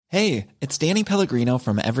Hey, it's Danny Pellegrino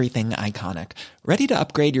from Everything Iconic. Ready to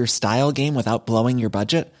upgrade your style game without blowing your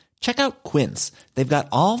budget? Check out Quince. They've got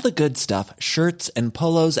all the good stuff, shirts and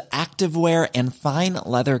polos, activewear, and fine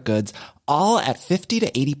leather goods, all at 50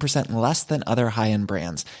 to 80% less than other high-end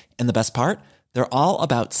brands. And the best part? They're all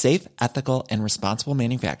about safe, ethical, and responsible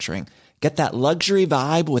manufacturing. Get that luxury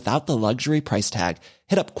vibe without the luxury price tag.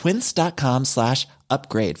 Hit up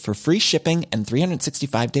quince.com/upgrade for free shipping and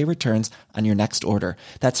 365-day returns on your next order.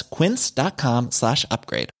 That's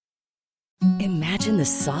quince.com/upgrade. Imagine the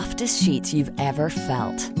softest sheets you've ever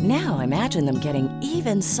felt. Now imagine them getting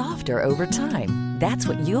even softer over time. That's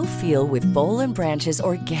what you'll feel with Boll & Branch's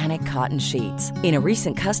organic cotton sheets. In a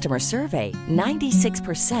recent customer survey,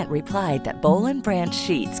 96% replied that Boll & Branch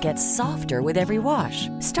sheets get softer with every wash.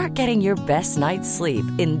 Start getting your best night's sleep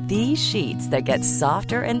in these sheets that get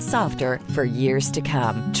softer and softer for years to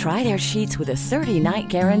come. Try their sheets with a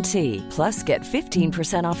 30-night guarantee. Plus, get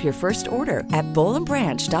 15% off your first order at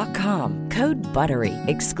bollandbranch.com. Code BUTTERY.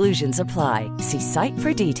 Exclusions apply. See site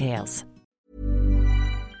for details.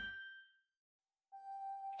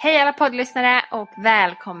 Hej alla poddlyssnare och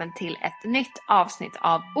välkommen till ett nytt avsnitt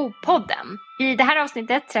av O-podden. I det här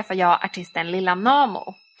avsnittet träffar jag artisten Lilla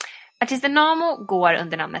Namo. Artisten Namo går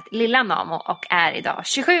under namnet Lilla Namo och är idag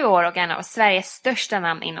 27 år och en av Sveriges största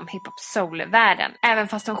namn inom hiphop-soul-världen. Även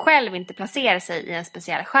fast hon själv inte placerar sig i en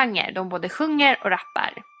speciell genre, de både sjunger och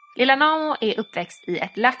rappar. Lilla Namo är uppväxt i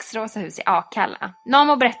ett laxrosa hus i Akalla.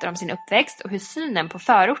 Namo berättar om sin uppväxt och hur synen på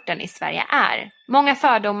förorten i Sverige är. Många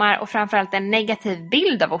fördomar och framförallt en negativ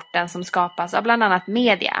bild av orten som skapas av bland annat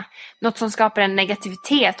media. Något som skapar en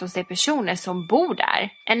negativitet hos de personer som bor där.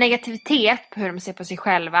 En negativitet på hur de ser på sig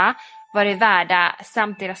själva, vad de är värda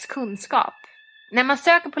samt deras kunskap. När man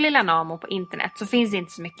söker på Lilla Namo på internet så finns det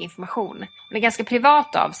inte så mycket information. Hon är ganska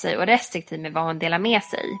privat av sig och restriktiv med vad hon delar med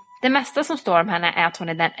sig. Det mesta som står om henne är att hon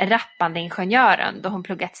är den rappande ingenjören då hon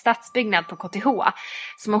pluggat stadsbyggnad på KTH,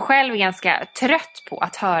 som hon själv är ganska trött på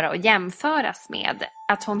att höra och jämföras med.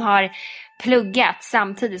 Att hon har pluggat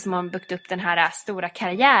samtidigt som hon byggt upp den här stora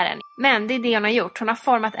karriären. Men det är det hon har gjort. Hon har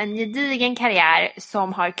format en gedigen karriär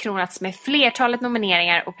som har kronats med flertalet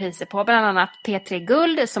nomineringar och priser på bland annat P3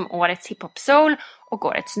 Guld som årets hiphop soul och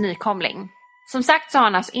årets nykomling. Som sagt så har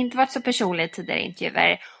hon alltså inte varit så personlig i tidigare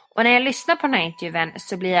intervjuer. Och när jag lyssnar på den här intervjun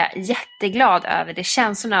så blir jag jätteglad över de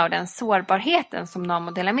känslorna och den sårbarheten som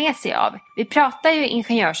Namo delar med sig av. Vi pratar ju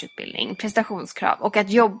ingenjörsutbildning, prestationskrav och att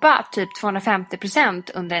jobba typ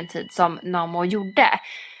 250% under en tid som Namo gjorde.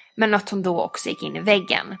 Men något hon då också gick in i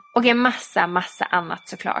väggen. Och en massa annat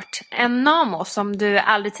såklart. En Namo som du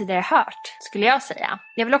aldrig tidigare hört, skulle jag säga.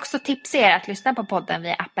 Jag vill också tipsa er att lyssna på podden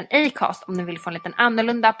via appen Acast om ni vill få en liten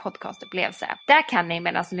annorlunda podcastupplevelse. Där kan ni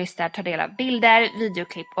medan ni lyssnar ta del av bilder,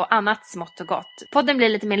 videoklipp och annat smått och gott. Podden blir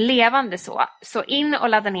lite mer levande så in och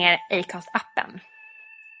ladda ner Acast-appen.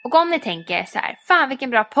 Och om ni tänker så här, fan vilken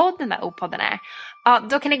bra podd den där O-podden är. Ja,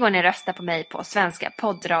 då kan ni gå ner och rösta på mig på Svenska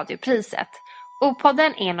poddradiopriset.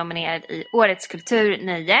 O-podden är nominerad i Årets kultur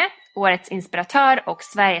 9, Årets inspiratör och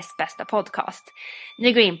Sveriges bästa podcast.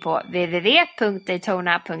 Ni går in på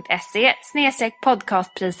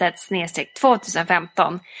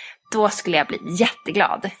www.daytona.se/podcastpriset/2015. Då skulle jag bli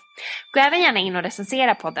jätteglad. Gå även gärna in och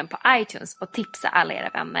recensera podden på iTunes och tipsa alla era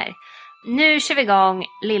vänner. Nu kör vi igång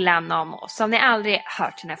Lilla Namo som ni aldrig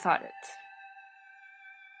hört henne förut.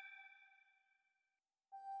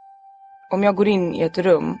 Om jag går in i ett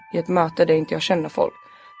rum, i ett möte där inte jag känner folk,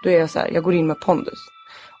 då är jag så här, jag går in med pondus.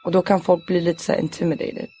 Och då kan folk bli lite så här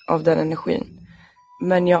intimidated av den energin.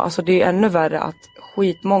 Men alltså det är ännu värre att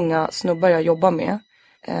skitmånga snubbar jag jobbar med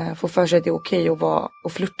får för sig att det är okej att vara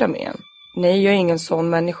och flirta med en. Nej, jag är ingen sån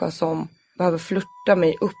människa som behöver flirta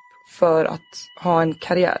mig upp för att ha en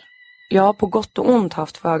karriär. Jag har på gott och ont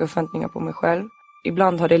haft för höga förväntningar på mig själv.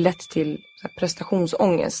 Ibland har det lett till så här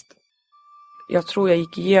prestationsångest. Jag tror jag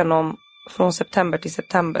gick igenom från september till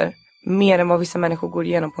september mer än vad vissa människor går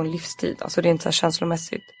igenom på en livstid. Alltså det är inte så här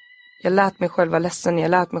känslomässigt. Jag lät mig själv vara ledsen,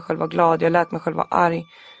 jag lät mig själv vara glad, jag lät mig själv vara arg.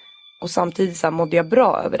 Och samtidigt så här mådde jag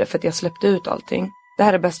bra över det för att jag släppte ut allting. Det här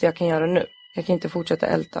är det bästa jag kan göra nu. Jag kan inte fortsätta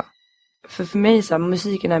älta. För mig så här,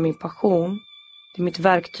 musiken är min passion. Det är mitt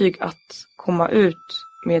verktyg att komma ut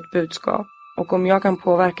med ett budskap. Och om jag kan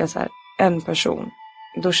påverka så här en person,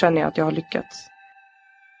 då känner jag att jag har lyckats.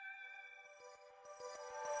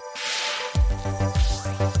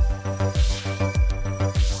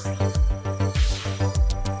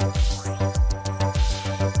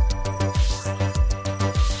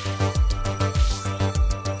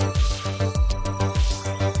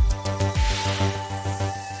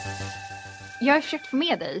 Jag har försökt få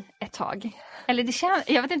med dig ett tag. Eller det känns,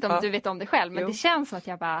 jag vet inte om du vet om det själv, men det känns som att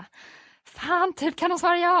jag bara fan typ kan de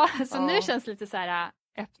svara ja. Så nu känns det lite så här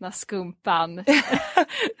öppna skumpan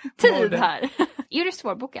tid här. Är du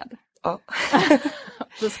svårbokad? Ja.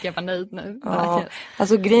 Då ska jag vara nöjd nu. Ja.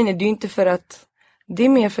 Alltså grejen är, det är inte för att, det är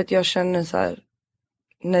mer för att jag känner så här,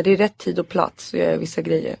 när det är rätt tid och plats så gör jag vissa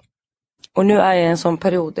grejer. Och nu är jag i en sån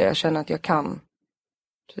period där jag känner att jag kan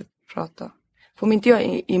typ prata. För om inte jag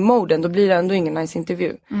är i moden, då blir det ändå ingen nice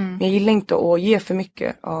intervju. Men jag gillar inte att ge för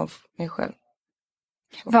mycket av mig själv.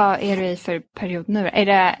 Så. Vad är du i för period nu? Är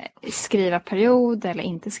det skriva-period eller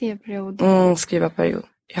inte skriva-period? Skriva-period.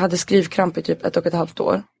 Jag hade skrivkramp i typ 1,5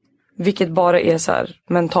 år. Vilket bara är så här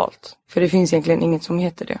mentalt. För det finns egentligen inget som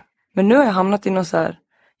heter det. Men nu har jag hamnat i något så här,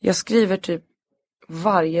 jag skriver typ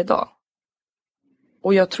varje dag.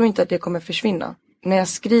 Och jag tror inte att det kommer försvinna. När jag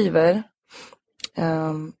skriver,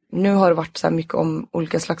 nu har det varit så här mycket om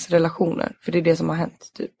olika slags relationer. För det är det som har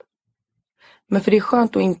hänt typ. Men för det är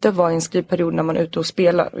skönt att inte vara i en skrivperiod när man är ute och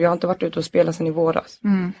spelar. Och jag har inte varit ute och spelat sedan i våras.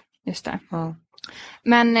 Just det. Ja.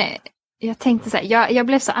 Men jag tänkte så här, jag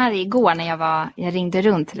blev så arg igår när jag ringde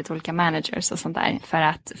runt till lite olika managers och sånt där. För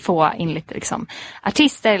att få in lite liksom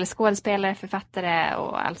artister eller skådespelare, författare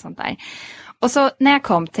och allt sånt där. Och så när jag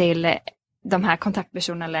kom till de här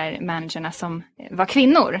kontaktpersonerna eller managerna som var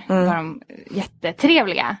kvinnor, var de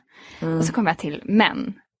jättetrevliga. Och så kom jag till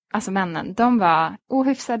män. Alltså männen, de var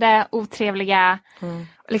ohyfsade, otrevliga,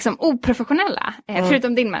 liksom oprofessionella.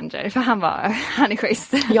 Förutom din manager, för han är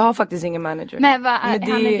schysst. Jag har faktiskt ingen manager. Men han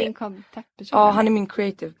är din kontaktperson? Ja, han är min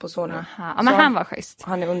creative på Sony. Ja, men han var schysst.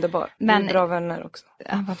 Han är underbar. Men, vi är bra vänner också.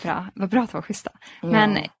 Ja, vad bra att vara schyssta.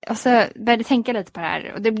 Men och så började jag tänka lite på det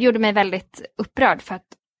här. Och det gjorde mig väldigt upprörd för att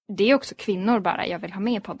det är också kvinnor bara jag vill ha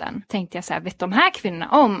med i podden. Tänkte jag så här, vet de här kvinnorna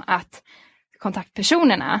om att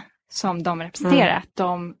kontaktpersonerna som de representerar, att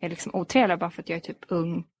de är liksom otrevliga bara för att jag är typ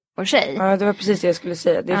ung och tjej. Ja, det var precis det jag skulle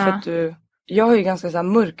säga. Det är för att jag har ju ganska så här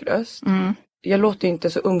mörk röst. Jag låter ju inte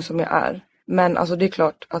så ung som jag är. Men alltså det är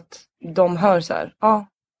klart att de hör så här,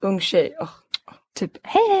 ung tjej. Typ,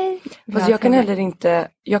 hej. Fast jag kan heller inte,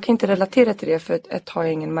 jag kan inte relatera till det för att 1 har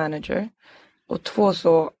jag ingen manager. Och 2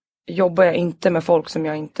 så jobbar jag inte med folk som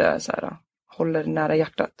jag inte så här, håller nära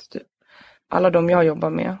hjärtat. Typ. Alla de jag jobbar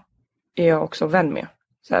med är jag också vän med.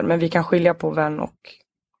 Så här, men vi kan skilja på vän och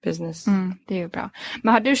business. Det är ju bra.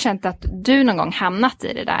 Men har du känt att du någon gång hamnat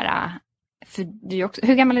i det där? För du är också,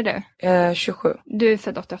 hur gammal är du? 27. Du är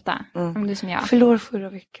född 88. Du som jag. Förlor förra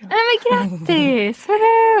veckan. Men grattis!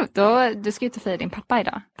 Du ska ut och fira din pappa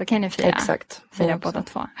idag. Då kan ni fira. Exakt. Fira båda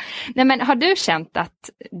 2. Nej, men har du känt att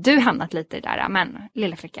du hamnat lite i det där? Men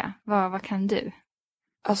lilla flicka, vad kan du?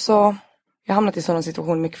 Alltså, jag har hamnat i sådana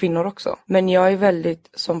situationer med kvinnor också. Men jag är väldigt,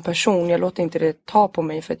 som person, jag låter inte det ta på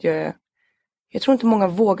mig för att jag tror inte många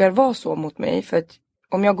vågar vara så mot mig. För att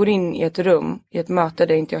om jag går in i ett rum, i ett möte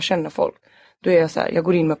där inte jag känner folk, då är jag så här, jag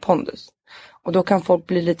går in med pondus. Och då kan folk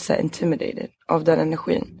bli lite så här intimidated av den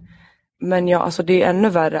energin. Men alltså det är ännu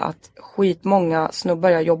värre att skitmånga snubbar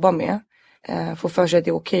jag jobbar med får för sig att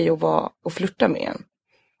det är okej att vara och flirta med en.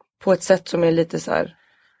 På ett sätt som är lite så här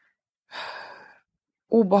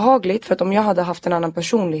obehagligt, för att om jag hade haft en annan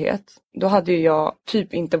personlighet, då hade jag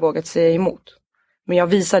typ inte vågat säga emot. Men jag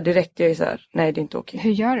visar direkt, jag är så här, nej det är inte okej.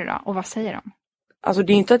 Hur gör du då? Och vad säger de? Alltså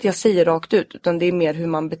det är inte att jag säger rakt ut, utan det är mer hur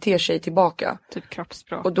man beter sig tillbaka. Typ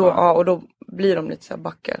kroppsspråk. Och då blir de lite så här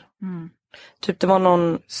backar. Typ det var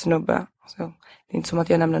någon snubbe, alltså, det är inte som att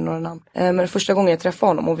jag nämner några namn. Men första gången jag träffade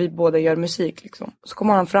honom och vi båda gör musik liksom, så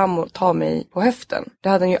kommer han fram och tar mig på höften. Det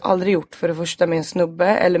hade han ju aldrig gjort för det första med en snubbe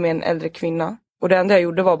eller med en äldre kvinna. Och det enda jag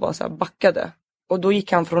gjorde var bara så här backade. Och då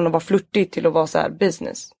gick han från att vara flirtig till att vara så här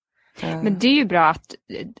business. Men det är ju bra att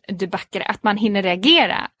du backar, att man hinner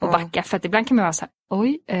reagera och backa. För att ibland kan man vara så här,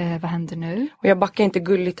 oj, vad händer nu? Och jag backar inte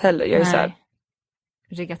gulligt heller. Jag är så här,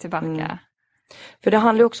 rygga tillbaka. För det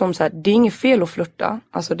handlar ju också om så här, det är inget fel att flirta.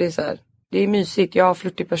 Alltså det är så här, det är mysigt. Jag har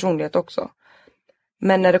flirtig personlighet också.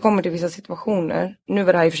 Men när det kommer till vissa situationer, nu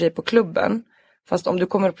var det här i och för sig på klubben. Fast om du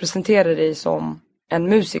kommer att presentera dig som en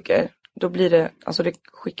musiker, då blir det, alltså det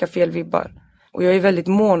skickar fel vibbar. Och jag är väldigt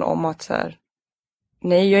mån om att så här,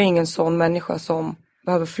 nej, jag är ingen sån människa som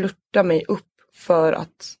behöver flirta mig upp för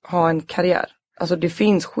att ha en karriär. Alltså det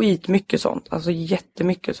finns skitmycket sånt. Alltså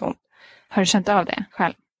jättemycket sånt. Har du känt av det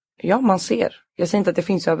själv? Ja, man ser. Jag säger inte att det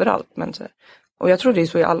finns överallt. Men så här. Och jag tror det är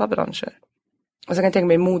så i alla branscher. Och så kan jag tänka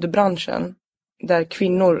mig i modebranschen, där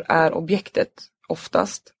kvinnor är objektet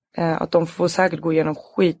oftast. Att de får säkert gå igenom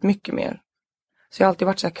skitmycket mer. Så jag har alltid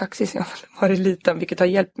varit så här kaxig sen jag var liten, vilket har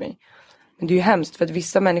hjälpt mig. Men det är ju hemskt för att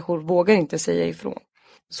vissa människor vågar inte säga ifrån.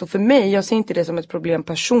 Så för mig, jag ser inte det som ett problem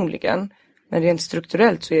personligen. Men rent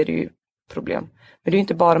strukturellt så är det ju problem. Men det är ju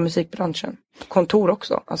inte bara musikbranschen. Kontor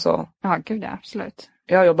också. Alltså, ja, gud ja, absolut.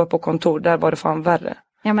 Jag jobbar på kontor, där var det fan värre.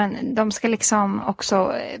 Ja, men de ska liksom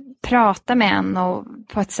också prata med en och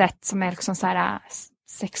på ett sätt som är liksom så här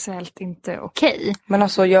sexuellt inte okej. Men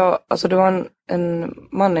alltså det var en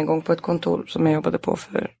man en gång på ett kontor som jag jobbade på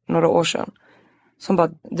för några år sedan. Som bara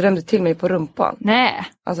drömde till mig på rumpan. Nej.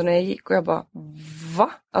 Alltså när jag gick och jag bara,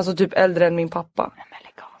 va? Alltså typ äldre än min pappa. Men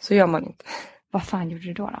lägg av. Så gör man inte. Vad fan gjorde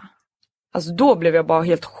du då? Alltså då blev jag bara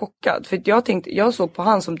helt chockad. För jag såg på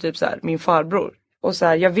han som typ så här, min farbror. Och så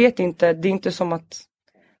här, jag vet inte, det är inte som att,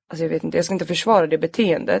 alltså jag vet inte, jag ska inte försvara det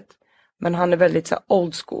beteendet. Men han är väldigt så här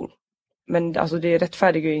old school. Men alltså det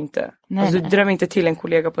rättfärdigar ju inte. Nej, alltså nej. du drömmer inte till en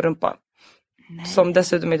kollega på rumpan. Nej. Som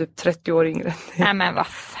dessutom är typ 30 år yngre. Nej men vad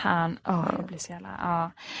fan. Jag blir så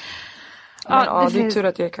jävla... Det är tur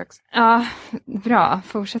att jag är kaxig. Ja, bra.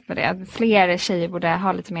 Fortsätt med det. Fler tjejer borde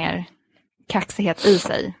ha lite mer kaxighet i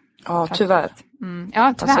sig. Ja, faktiskt. tyvärr.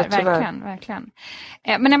 Ja, tyvärr. Alltså, tyvärr. Verkligen.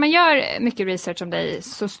 Men när man gör mycket research om dig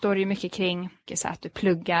så står det ju mycket kring så att du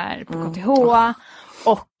pluggar på KTH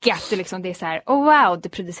och att du liksom, det är så här, wow, du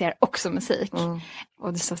producerar också musik.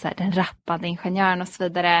 Och det står så här, den rappade ingenjören och så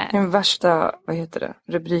vidare. Den värsta, vad heter det,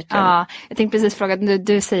 rubriken. Ja, jag tänkte precis fråga,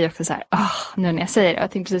 du säger också så här, nu när jag säger det,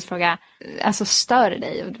 jag tänkte precis fråga, alltså stör det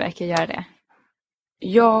dig och du verkar göra det?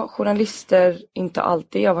 Ja, journalister, inte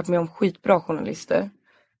alltid. Jag har varit med om skitbra journalister.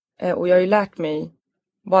 Och jag har ju lärt mig,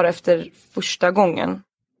 bara efter första gången,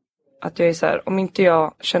 att jag är så här, om inte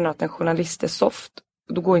jag känner att en journalist är soft,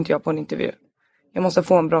 då går inte jag på en intervju. Jag måste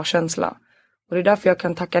få en bra känsla. Och det är därför jag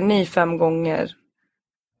kan tacka nej 5 gånger,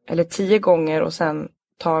 eller 10 gånger och sen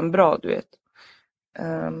ta en bra, du vet.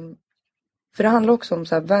 För det handlar också om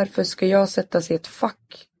så här, varför ska jag sätta sig i ett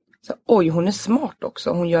fack? Så, oj, hon är smart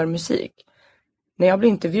också, hon gör musik. När jag blir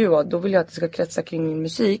intervjuad, då vill jag att det ska kretsa kring min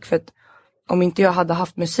musik. För att om inte jag hade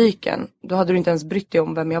haft musiken, då hade du inte ens brytt dig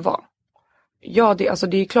om vem jag var. Ja, det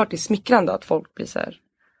är klart det är smickrande att folk blir så här,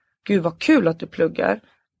 gud vad kul att du pluggar.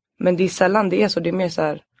 Men det är sällan det är så, det är mer så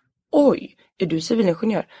här, oj, är du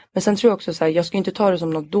civilingenjör? Men sen tror jag också så här, jag ska inte ta det som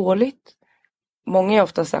något dåligt. Många är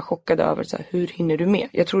ofta så här chockade över så här, hur hinner du med?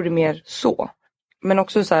 Jag tror det är mer så. Men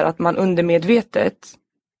också så här att man undermedvetet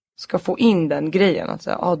ska få in den grejen. Att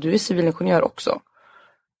säga, du är civilingenjör också.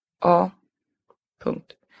 Ja,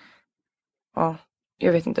 punkt. Ja,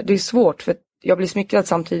 jag vet inte. Det är svårt för jag blir smickrad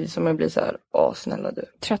samtidigt som jag blir så här, snälla du.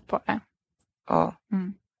 Trött på det. Ja.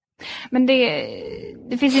 Mm. Men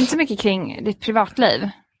det finns inte så mycket kring ditt privatliv.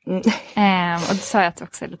 Och du sa att du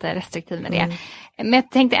också är lite restriktiv med det. Men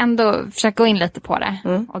jag tänkte ändå försöka gå in lite på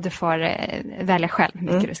det. Och du får välja själv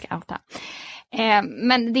hur mycket du ska outa.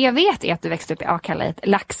 Men det jag vet är att du växte upp i Akalla i ett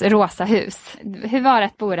laxrosa hus. Hur var det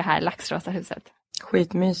att bo i det här laxrosa huset?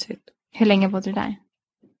 Skitmysigt. Hur länge bodde du där?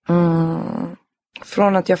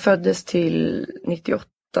 Från att jag föddes till 98,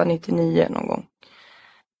 99 någon gång.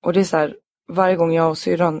 Och det är så här, varje gång jag och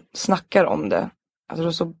syrran snackar om det. Alltså det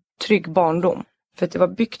var så trygg barndom. För att det var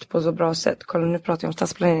byggt på så bra sätt. Kolla, nu pratar jag om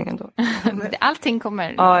stadsplaneringen då. Allting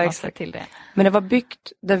kommer exakt till det. Men det var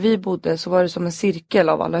byggt, där vi bodde så var det som en cirkel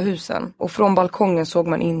av alla husen. Och från balkongen såg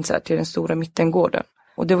man in så här till den stora mittengården.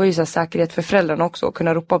 Och det var ju så här säkerhet för föräldrarna också. Att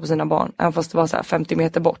kunna ropa på sina barn. Även fast det var så här 50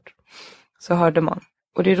 meter bort. Så hörde man.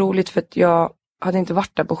 Och det är roligt för att jag hade inte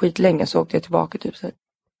varit där på skit länge. Så åkte jag tillbaka typ så här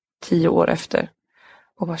 10 år efter.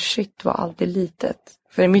 Och bara shit, var allt är litet.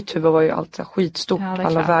 För i mitt huvud var ju allt så här skitstort. Ja,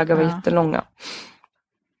 alla vägar var ja. jättelånga.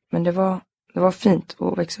 Men det var fint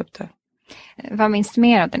att växa upp där. Vad minns du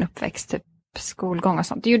mer av din uppväxt? Typ skolgång och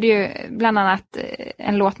sånt. Du gjorde ju bland annat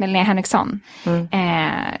en låt med Linnea Henriksson.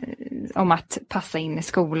 Om att passa in i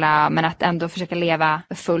skola. Men att ändå försöka leva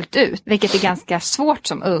fullt ut. Vilket är ganska svårt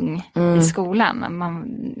som ung i skolan. Man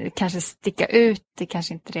kanske sticka ut. Det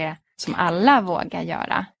kanske inte är det som alla vågar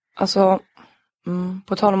göra. Alltså,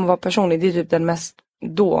 på tal om att vara personlig. Det är typ den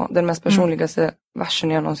mest personligaste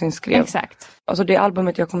versen jag någonsin skrev. Exakt. Alltså det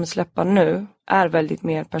albumet jag kommer släppa nu är väldigt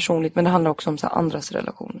mer personligt. Men det handlar också om så här andras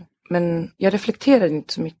relationer. Men jag reflekterade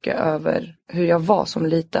inte så mycket över hur jag var som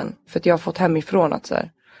liten. För att jag har fått hemifrån att så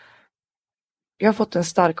här, jag har fått en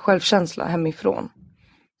stark självkänsla hemifrån.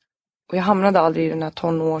 Och jag hamnade aldrig i den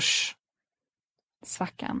här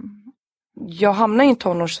svackan. Jag hamnade i en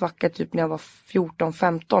tonårssvacka typ när jag var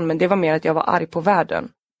 14-15. Men det var mer att jag var arg på världen.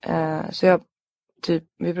 Så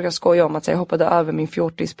vi brukar skoja om att jag hoppade över min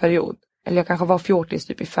fjortisperiod. Eller jag kanske var fjortis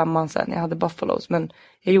typ i 5:an sen. Jag hade Buffalos. Men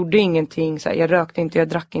jag gjorde ingenting. Så här, jag rökte inte, jag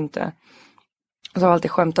drack inte. Och så har jag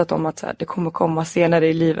alltid skämtat om att så här, det kommer komma senare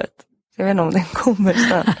i livet. Så jag vet inte om den kommer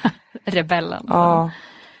sen. Rebellen. Ja.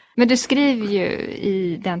 Men du skriver ju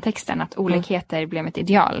i den texten att olikheter blev ett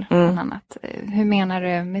ideal. Bland annat. Hur menar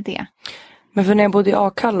du med det? Men för när jag bodde i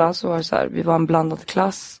Akalla så var det så här. Vi var en blandad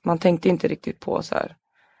klass. Man tänkte inte riktigt på så här.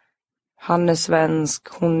 han är svensk,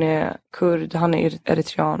 hon är kurd, han är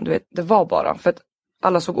eritrean. Du vet, det var bara för att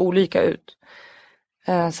alla såg olika ut.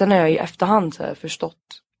 Sen har jag i efterhand så här förstått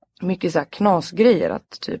mycket så här knasgrejer.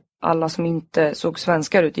 Att typ alla som inte såg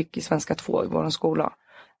svenskar ut gick i svenska 2 i vår skola.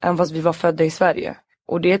 Även fast vi var födda i Sverige.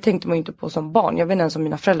 Och det tänkte man ju inte på som barn. Jag vet inte ens om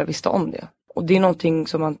mina föräldrar visste om det. Och det är någonting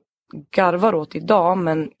som man garvar åt idag.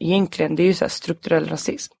 Men egentligen det är ju så här strukturell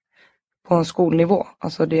rasism. På en skolnivå.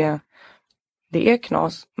 Alltså det är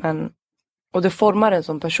knas. Och det formar en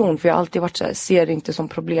som person. För jag har alltid varit så här, ser det inte som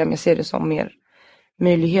problem. Jag ser det som mer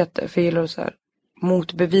möjligheter. För jag gillar att så här,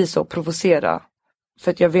 motbevisa och provocera.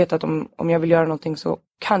 För att jag vet att om jag vill göra någonting så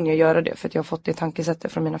kan jag göra det. För att jag har fått det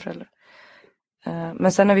tankesättet från mina föräldrar.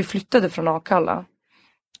 Men sen när vi flyttade från Akalla.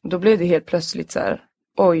 Då blev det helt plötsligt så här.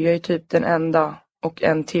 Oj, jag är typ den enda och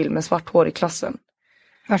en till med svart hår i klassen.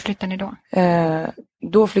 Var flyttade ni då?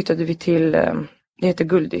 Då flyttade vi till, det heter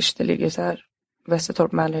Guldish. Det ligger så här,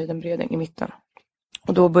 Västertorp, Mälarhöjden, Bredäng i mitten.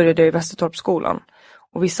 Och då började jag i Västertorpsskolan.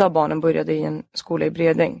 Och vissa av barnen började i en skola i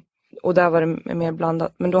Bredäng. Och där var det mer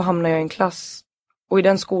blandat. Men då hamnade jag i en klass. Och i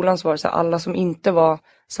den skolan så var det så här, alla som inte var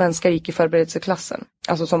svenskar gick i förberedelseklassen.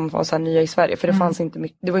 Alltså som var så här nya i Sverige. För det fanns inte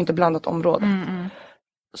mycket, det var inte blandat område.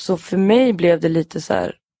 Så för mig blev det lite så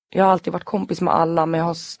här, jag har alltid varit kompis med alla. Men jag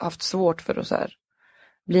har haft svårt för att så här,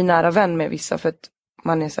 bli nära vän med vissa. För att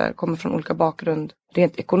man är så här, kommer från olika bakgrund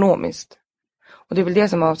rent ekonomiskt. Och det är väl det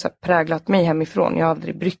som har så här, präglat mig hemifrån. Jag har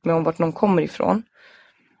aldrig brytt mig om vart någon kommer ifrån.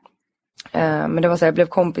 Men det var så här, jag blev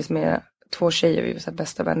kompis med 2 tjejer, vi var så här,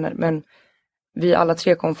 bästa vänner. Men vi alla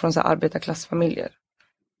 3 kom från så här, arbetarklassfamiljer.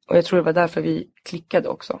 Och jag tror det var därför vi klickade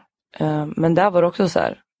också. Men där var det också så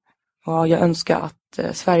här, ja, jag önskar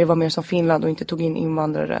att Sverige var mer som Finland och inte tog in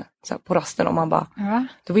invandrare så här, på rasten. Och man bara,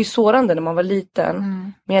 det var ju sårande när man var liten.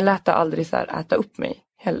 Men jag lät aldrig så här, äta upp mig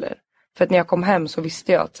heller. För att när jag kom hem så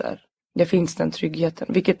visste jag att så här, det finns den tryggheten,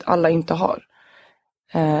 vilket alla inte har.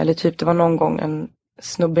 Eller typ det var någon gång en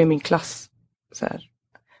snubbe i min klass. Så här,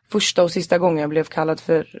 första och sista gången jag blev kallad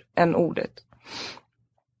för n-ordet.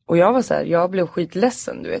 Och jag var så här, jag blev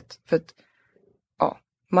skitledsen, du vet. För att ja,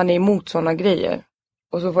 man är emot sådana grejer.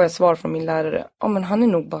 Och så får jag svar från min lärare. Ja, men han är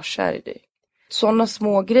nog bara kär i dig. Sådana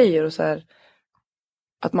små grejer och så här.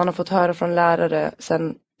 Att man har fått höra från lärare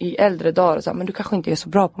sen i äldre dagar. Så här, men du kanske inte är så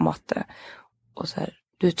bra på matte. Och så här,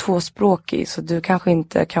 du är 2-språkig så du kanske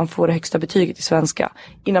inte kan få det högsta betyget i svenska.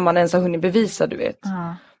 Innan man ens har hunnit bevisa, du vet.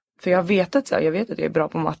 För jag vet att jag är bra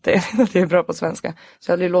på matte. Jag vet att jag är bra på svenska. Så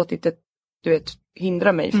jag har aldrig låtit det, du vet,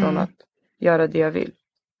 hindra mig från att göra det jag vill.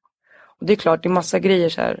 Och det är klart, det är massa grejer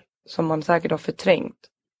så här, som man säkert har förträngt.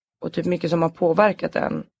 Och typ mycket som har påverkat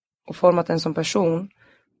en. Och format en som person.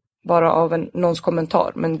 Bara av någons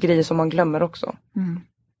kommentar. Men grejer som man glömmer också.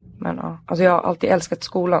 Men ja, alltså jag har alltid älskat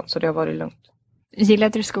skolan. Så det har varit lugnt.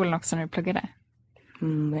 Gillade du skolan också när du pluggade?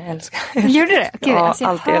 Jag älskar. Gjorde du det? Gud, ja, alltså,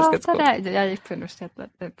 jag alltid älskat skolan. Jag gick på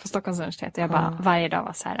universitetet, på Stockholms universitet. Och jag bara varje dag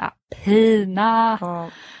var så här, pina. Ja.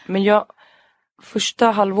 Men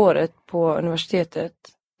första halvåret på universitetet.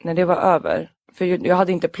 När det var över. För jag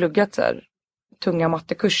hade inte pluggat så här tunga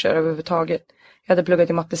mattekurser överhuvudtaget. Jag hade pluggat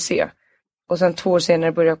i matte C. Och sen 2 år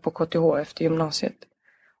senare började jag på KTH efter gymnasiet.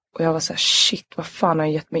 Och jag var så här, shit, vad fan har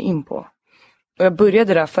jag gett mig in på? Och jag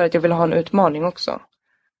började där för att jag ville ha en utmaning också.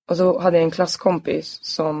 Och så hade jag en klasskompis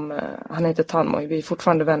som, han heter Tanmoy, vi är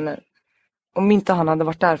fortfarande vänner. Om inte han hade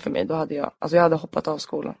varit där för mig, då hade jag hade hoppat av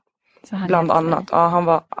skolan. Bland annat. Ja,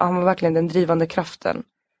 han var verkligen den drivande kraften.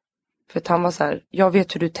 För att han var så här, jag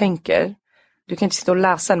vet hur du tänker. Du kan inte sitta och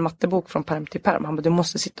läsa en mattebok från perm till perm. Han bara, du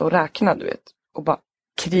måste sitta och räkna, du vet. Och bara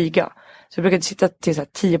kriga. Så jag brukade sitta till så här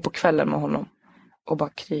 10 på kvällen med honom. Och bara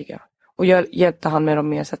kriga. Och jag hjälpte han med de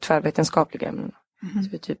mer så här tvärvetenskapliga ämnena. Så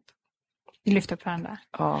vi typ. Vi lyfte upp varandra.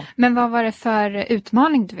 Ja. Men vad var det för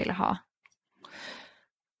utmaning du ville ha?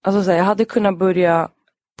 Alltså så här, jag hade kunnat börja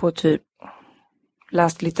på typ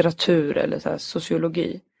läst litteratur eller så här,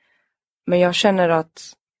 sociologi. Men jag känner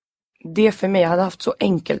att det för mig, jag hade haft så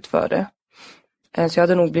enkelt för det. Så jag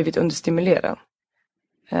hade nog blivit understimulerad.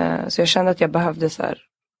 Så jag kände att jag behövde så här,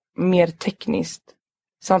 mer tekniskt.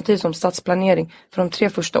 Samtidigt som stadsplanering. För de 3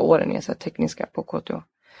 första åren är så här tekniska på KTH.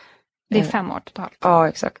 Det är 5 år totalt. Ja,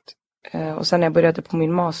 exakt. Och sen när jag började på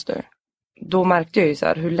min master. Då märkte jag ju så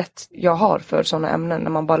här hur lätt jag har för sådana ämnen. När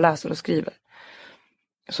man bara läser och skriver.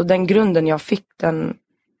 Så den grunden jag fick, den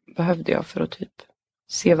behövde jag för att typ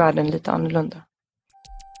se världen lite annorlunda.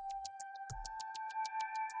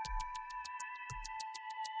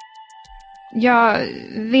 Jag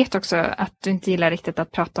vet också att du inte gillar riktigt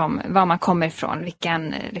att prata om var man kommer ifrån.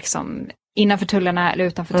 Vilken liksom innanför tullarna eller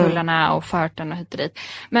utanför tullarna och förorten och hit och dit.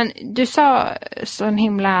 Men du sa så en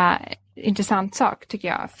himla intressant sak tycker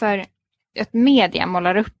jag. För att media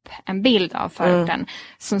målar upp en bild av förorten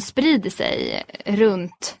som sprider sig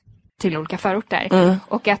runt till olika förorter.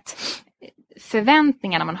 Och att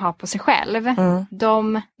förväntningarna man har på sig själv,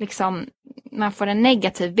 de liksom, man får en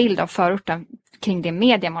negativ bild av förorten kring det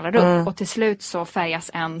media målar upp. Och till slut så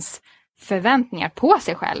färgas ens förväntningar på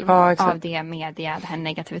sig själv av det media, den här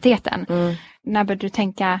negativiteten. När började du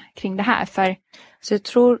tänka kring det här? Så jag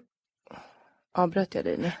tror... Avbröt jag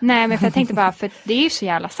dig nu? Nej, men för jag tänkte bara, för det är ju så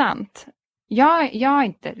jävla sant. Jag har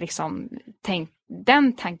inte liksom tänkt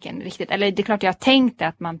den tanken riktigt. Eller det är klart jag har tänkt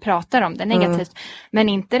att man pratar om det negativt. Men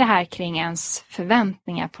inte det här kring ens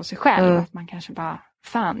förväntningar på sig själv. Att man kanske bara,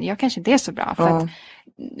 fan, jag kanske inte är så bra. För att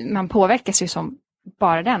man påverkas ju som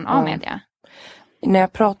bara den av media. När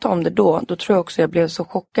jag pratade om det då tror jag också jag blev så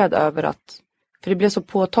chockad över att, för det blev så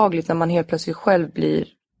påtagligt när man helt plötsligt själv blir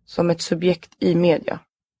som ett subjekt i media.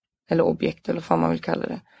 Eller objekt, eller vad man vill kalla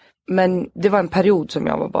det. Men det var en period som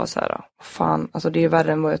jag var bara så här, fan, alltså det är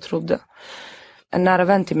värre än vad jag trodde. En nära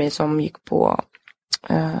vän till mig som gick på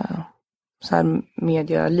så här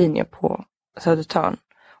medialinje på Södertörn.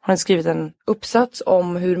 Han har skrivit en uppsats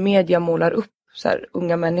om hur media målar upp så här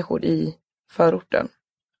unga människor i förorten.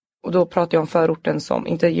 Och då pratar jag om förorten som,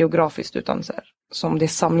 inte geografiskt utan så här, som det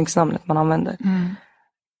samlingsnamnet man använder.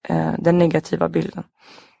 Den negativa bilden.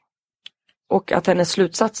 Och att hennes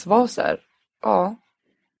slutsats var så här, ja,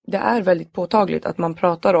 det är väldigt påtagligt att man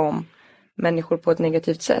pratar om människor på ett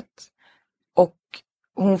negativt sätt. Och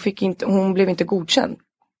hon blev inte godkänd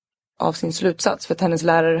av sin slutsats för att hennes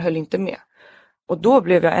lärare höll inte med. Och då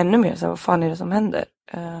blev jag ännu mer så här, vad fan är det som händer?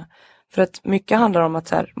 För att mycket handlar om att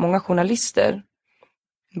så här, många journalister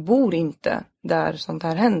bor inte där sånt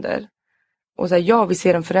här händer. Och så här, vi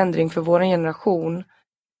ser en förändring för vår generation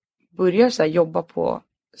börjar så här, jobba på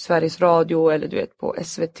Sveriges Radio eller du vet på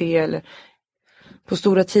SVT eller på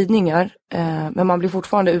stora tidningar. Men man blir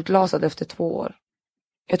fortfarande utlasad efter 2 år.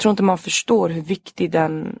 Jag tror inte man förstår hur viktig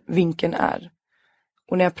den vinkeln är.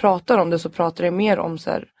 Och när jag pratar om det så pratar jag mer om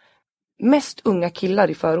så här, mest unga killar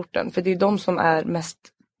i förorten. För det är de som är mest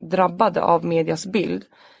drabbade av medias bild.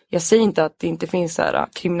 Jag säger inte att det inte finns så här,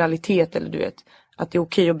 kriminalitet eller du vet att det är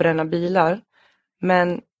okej att bränna bilar.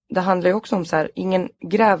 Men det handlar ju också om så här, ingen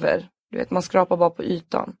gräver. Du vet, man skrapar bara på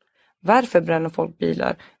ytan. Varför bränner folk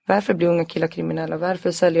bilar? Varför blir unga killar kriminella?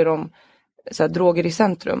 Varför säljer de så här, droger i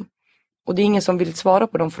centrum? Och det är ingen som vill svara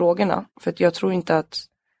på de frågorna. För att jag tror inte att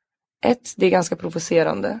det är ganska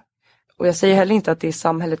provocerande. Och jag säger heller inte att det är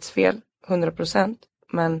samhällets fel, 100%.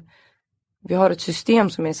 Men vi har ett system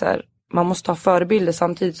som är så här, man måste ha förebilder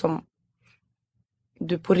samtidigt som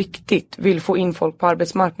du på riktigt vill få in folk på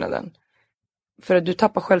arbetsmarknaden. För att du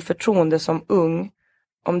tappar självförtroende som ung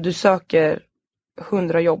om du söker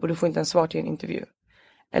 100 jobb och du får inte ens svar till en intervju.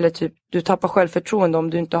 Eller typ, du tappar självförtroende om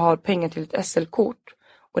du inte har pengar till ett SL-kort.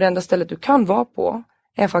 Och det enda stället du kan vara på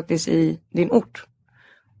är faktiskt i din ort.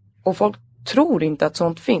 Och folk tror inte att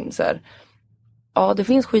sånt finns här. Ja, det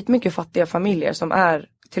finns skitmycket fattiga familjer som är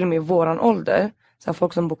till och med i våran ålder. Så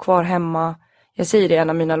folk som bor kvar hemma. Jag säger det i en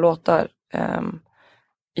av mina låtar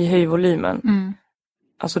i höjvolymen.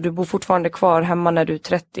 Alltså du bor fortfarande kvar hemma när du är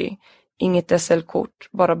 30. Inget SL-kort,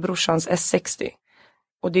 bara brorsans S60.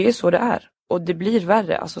 Och det är så det är. Och det blir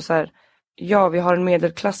värre. Alltså så här, ja, vi har en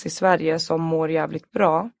medelklass i Sverige som mår jävligt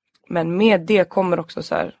bra. Men med det kommer också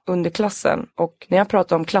så här underklassen. Och när jag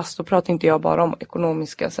pratar om klass, då pratar inte jag bara om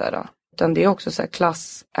ekonomiska så här. Utan det är också så här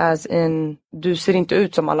klass as in, du ser inte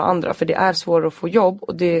ut som alla andra. För det är svårare att få jobb.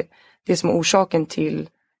 Och det som är orsaken till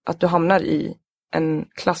att du hamnar i en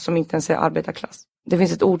klass som inte ens är arbetarklass. Det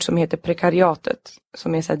finns ett ord som heter prekariatet.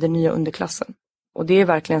 Som är så här den nya underklassen. Och det är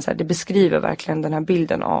verkligen så här, det beskriver verkligen den här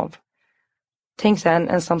bilden av. Tänk så här, en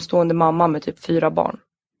ensamstående mamma med typ 4 barn.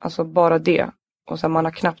 Alltså bara det. Och så här, man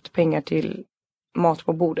har knappt pengar till mat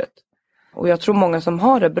på bordet. Och jag tror många som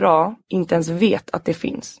har det bra inte ens vet att det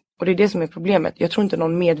finns. Och det är det som är problemet. Jag tror inte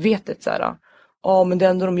någon medvetet så här. Men det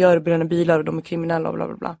enda de gör är att bränna bilar och de är kriminella och bla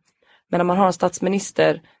bla bla. Men när man har en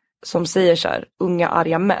statsminister som säger så här, unga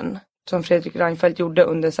arga män. Som Fredrik Reinfeldt gjorde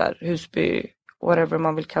under så här Husby, whatever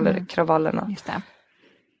man vill kalla det, kravallerna. Just det.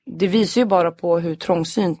 Det visar ju bara på hur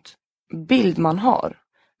trångsynt bild man har.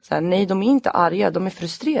 Så här, nej, de är inte arga, de är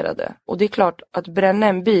frustrerade. Och det är klart att bränna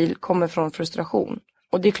en bil kommer från frustration.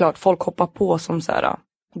 Och det är klart folk hoppar på som så här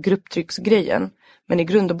grupptrycksgrejen. Men i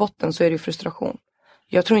grund och botten så är det frustration.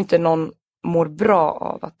 Jag tror inte någon mår bra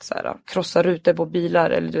av att så här, krossa rutor på bilar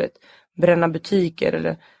eller du vet, bränna butiker.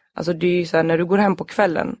 Eller, alltså det är ju så här, när du går hem på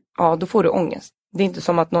kvällen, ja då får du ångest. Det är inte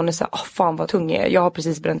som att någon är så här, fan vad tung jag är. Jag har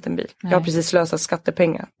precis bränt en bil. Nej. Jag har precis slösat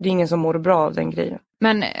skattepengar. Det är ingen som mår bra av den grejen.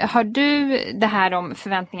 Men har du det här om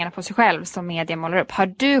förväntningarna på sig själv som media målar upp? Har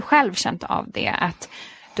du själv känt av det? Att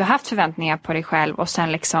du har haft förväntningar på dig själv och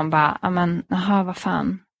sen liksom bara, ja men, jaha, vad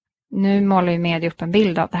fan. Nu målar ju media upp en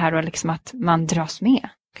bild av det här och liksom att man dras med.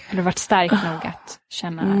 Har du varit stark nog att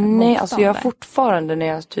känna Nej, alltså jag fortfarande när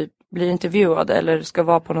jag typ blir intervjuad eller ska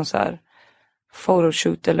vara på någon så här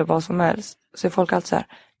photoshoot eller vad som helst. Så är folk alltid så här,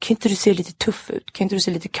 kan inte du se lite tuff ut? Kan inte du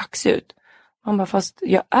se lite kaxig ut? Man bara, fast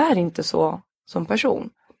jag är inte så som person.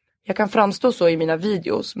 Jag kan framstå så i mina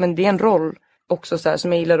videos, men det är en roll också så här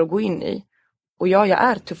som jag gillar att gå in i. Och jag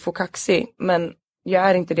är tuff och kaxig, men jag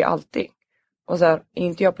är inte det alltid. Och så här, är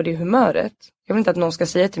inte jag på det humöret. Jag vill inte att någon ska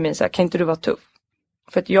säga till mig så här, kan inte du vara tuff?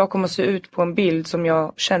 För att jag kommer se ut på en bild som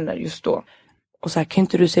jag känner just då. Och så här, kan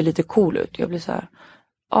inte du se lite cool ut? Jag blir så här,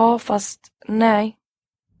 ja fast nej.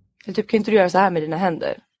 Eller typ, kan inte du göra så här med dina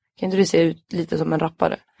händer? Kan inte du se ut lite som en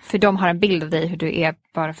rappare? För de har en bild av dig hur du är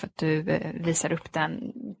bara för att du visar upp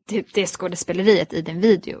det skådespeleriet i din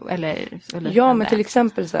video. Eller ja, men till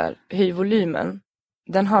exempel så här, höj volymen.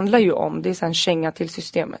 Den handlar ju om, det är så en känga till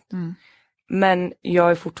systemet. Mm. Men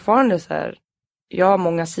jag är fortfarande så här, jag har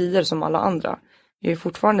många sidor som alla andra. Jag är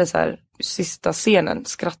fortfarande så här, sista scenen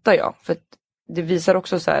skrattar jag. För att det visar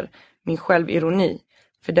också så här, min självironi.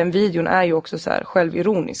 För den videon är ju också så här,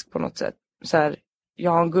 självironisk på något sätt. Så här,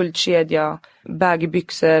 jag har en guldkedja,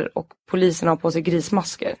 baggybyxor och polisen har på sig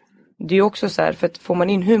grismasker. Det är ju också så här, för att får man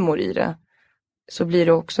in humor i det så blir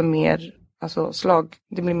det också mer, alltså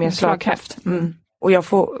det blir mer slagkraft. Mm. Och jag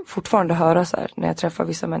får fortfarande höra så här när jag träffar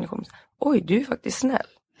vissa människor. Oj, du är faktiskt snäll.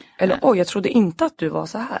 Eller oj, jag trodde inte att du var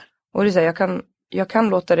så här. Och det är så här, jag kan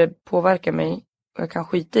låta det påverka mig och jag kan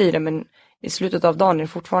skita i det, men i slutet av dagen är det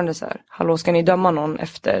fortfarande så här, hallå, ska ni döma någon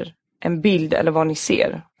efter en bild eller vad ni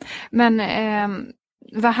ser? Men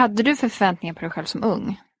vad hade du för förväntningar på dig själv som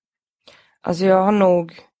ung? Alltså jag har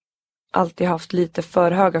nog alltid haft lite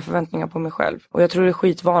för höga förväntningar på mig själv. Och jag tror det är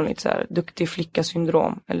skitvanligt så här, duktig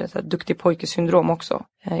flicka-syndrom. Eller så här, duktig pojke-syndrom också.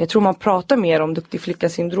 Jag tror man pratar mer om duktig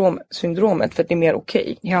flicka-syndromet för att det är mer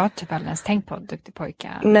okej. Jag har typ aldrig ens tänkt på duktig pojke.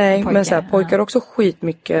 Nej, men så här, pojkar har också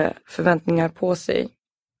skitmycket förväntningar på sig.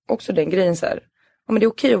 Också den grejen så här, ja men det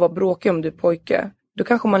är okej att vara bråkig om du är pojke. Då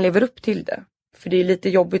kanske man lever upp till det. För det är lite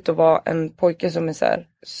jobbigt att vara en pojke som är så här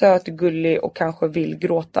söt, gullig och kanske vill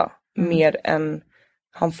gråta. Mer än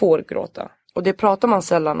han får gråta. Och det pratar man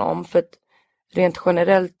sällan om. För att rent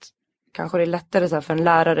generellt kanske det är lättare så här för en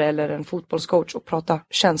lärare eller en fotbollscoach att prata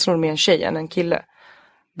känslor med en tjej än en kille.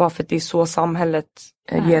 Bara för att det är så samhället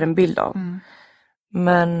ger en bild av. Mm.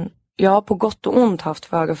 Men jag har på gott och ont haft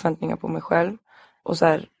för höga förväntningar på mig själv. Och så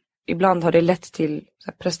här, ibland har det lett till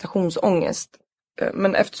så här prestationsångest.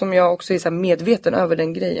 Men eftersom jag också är så här medveten över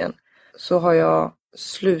den grejen så har jag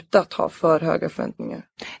slutat ha för höga förväntningar.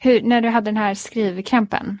 När du hade den här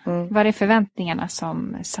skrivkrampen, var det förväntningarna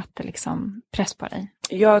som satte liksom press på dig?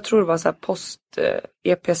 Jag tror det var så här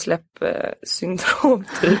post-EP-släpp-syndrom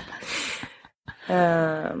typ.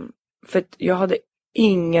 För att jag hade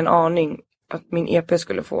ingen aning att min EP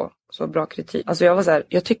skulle få så bra kritik. Alltså jag var så här,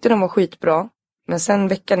 jag tyckte den var skitbra. Men sen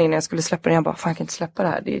veckan innan jag skulle släppa den, jag bara, fan jag kan inte släppa det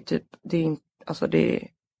här. Det är typ, det är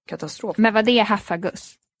katastrof. Men var det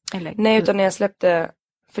Haffagus? Eller? Nej, utan när jag släppte,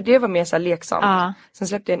 för det var mer så här leksamt. Sen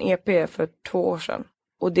släppte jag en EP för 2 år sedan.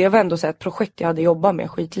 Och det var ändå så här ett projekt jag hade jobbat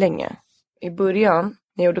med skitlänge. I början,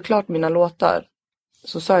 när jag gjorde klart mina låtar,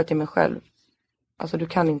 så sa jag till mig själv, alltså du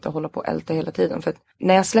kan inte hålla på och älta hela tiden. För att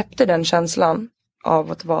när jag släppte den känslan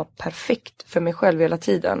av att vara perfekt för mig själv hela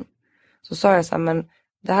tiden, så sa jag så här, men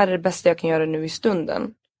det här är det bästa jag kan göra nu i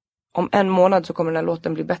stunden. Om 1 månad så kommer den här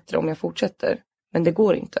låten bli bättre om jag fortsätter. Men det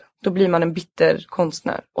går inte. Då blir man en bitter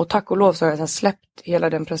konstnär. Och tack och lov så har jag så här släppt hela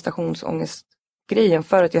den prestationsångestgrejen.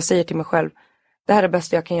 För att jag säger till mig själv, det här är det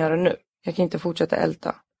bästa jag kan göra nu. Jag kan inte fortsätta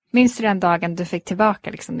älta. Minns du den dagen du fick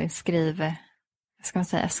tillbaka liksom din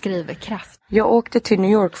skrivkraft? Jag åkte till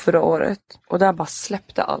New York förra året. Och där bara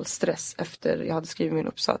släppte all stress efter jag hade skrivit min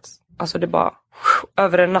uppsats. Alltså det bara,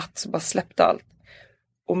 över en natt så bara släppte allt.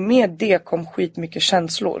 Och med det kom skitmycket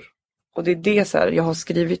känslor. Och det är det så här jag har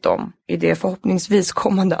skrivit om i det förhoppningsvis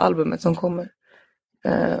kommande albumet som kommer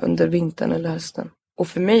under vintern eller hösten. Och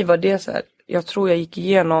för mig var det så här, jag tror jag gick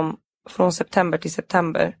igenom från september till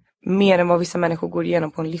september mer än vad vissa människor går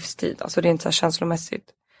igenom på en livstid. Alltså det är inte så här känslomässigt.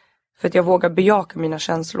 För att jag vågar bejaka mina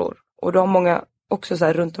känslor. Och då har många också så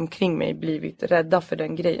här runt omkring mig blivit rädda för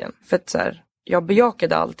den grejen. För att så här, jag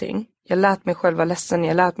bejakade allting. Jag lät mig själv vara ledsen,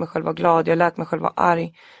 jag lät mig själv vara glad, jag lät mig själv vara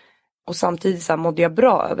arg. Och samtidigt så här mådde jag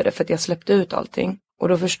bra över det för att jag släppte ut allting. Och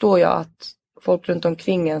då förstår jag att folk runt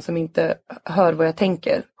omkring en som inte hör vad jag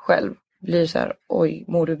tänker själv blir så här, oj,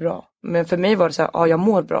 mår du bra? Men för mig var det så här, ja jag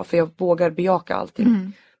mår bra för jag vågar bejaka allting.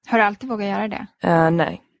 Mm. Har du alltid vågat göra det?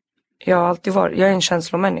 Nej. Jag är en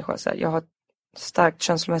känslomänniska. Så här. Jag har ett starkt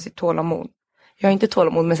känslomässigt tålamod. Jag har inte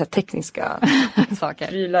tålamod med så här tekniska saker.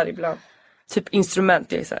 prylar ibland. Typ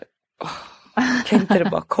instrument, jag är så här, kan inte det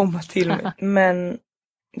bara komma till mig? Men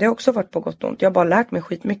det har också varit på gott och ont. Jag har bara lärt mig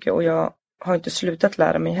skitmycket och jag har inte slutat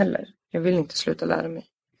lära mig heller. Jag vill inte sluta lära mig.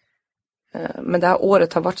 Men det här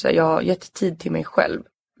året har varit så här, jag har gett tid till mig själv.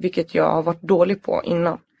 Vilket jag har varit dålig på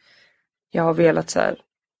innan. Jag har velat så här,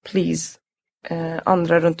 please,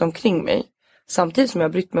 andra runt omkring mig. Samtidigt som jag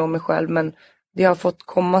har brytt mig om mig själv, men det har fått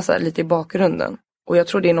komma så här lite i bakgrunden. Och jag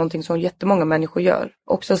tror det är någonting som jättemånga människor gör.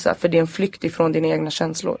 Också så här, för det är en flykt ifrån dina egna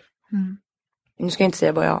känslor. Nu ska jag inte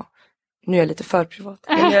säga nu är jag lite för privat.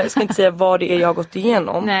 Jag ska inte säga vad det är jag har gått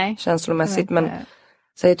igenom känslomässigt. Men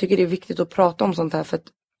så jag tycker det är viktigt att prata om sånt här för att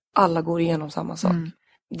alla går igenom samma sak.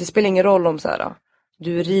 Det spelar ingen roll om så här,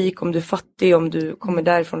 du är rik, om du är fattig, om du kommer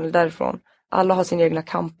därifrån eller därifrån. Alla har sina egna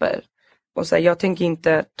kamper. Och så här, jag tänker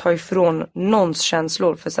inte ta ifrån någons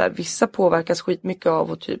känslor. För så här, vissa påverkas skitmycket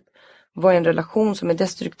av att typ vara i en relation som är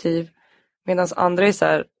destruktiv. Medan andra är så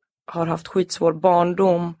här, har haft skitsvår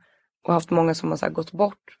barndom. Och haft många som har så här, gått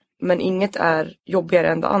bort. Men inget är jobbigare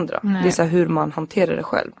än det andra. Nej. Det är så här, hur man hanterar det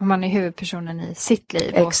själv. Och man är huvudpersonen i sitt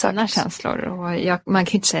liv. Och sina känslor. Och man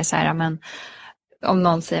kan ju inte säga så här, men om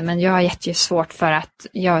någon säger, men jag har jättesvårt för att,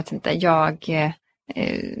 jag vet inte,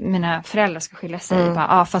 mina föräldrar ska skilja sig.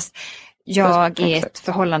 Bara, fast jag är i ett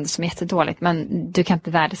förhållande som är jättedåligt, men du kan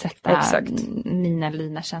inte värdesätta mina eller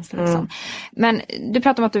dina känslor. Liksom. Men du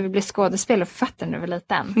pratar om att du vill bli skådespelare och författare när du var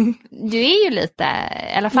liten. Du är ju lite,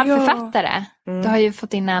 i alla fall författare. Du har ju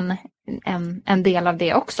fått in en del av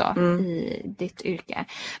det också i ditt yrke.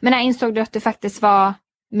 Men när insåg du att det faktiskt var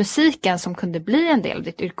musiken som kunde bli en del av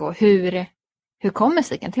ditt yrke? Och hur kom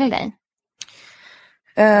musiken till dig?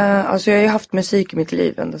 Alltså jag har ju haft musik i mitt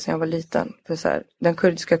liv ända sedan jag var liten. För så här, den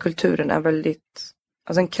kurdiska kulturen är väldigt,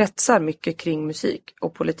 alltså den kretsar mycket kring musik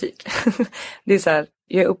och politik. Det är så här,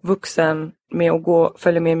 jag är uppvuxen med att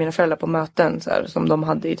följa med mina föräldrar på möten så här, som de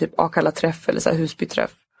hade i typ Akalla-träff eller så här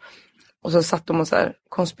Husbyträff. Och så satt de och så här,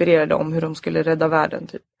 konspirerade om hur de skulle rädda världen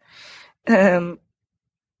typ.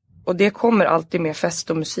 Och det kommer alltid med fest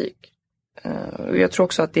och musik. Och jag tror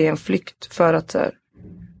också att det är en flykt för att så här,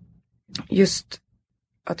 just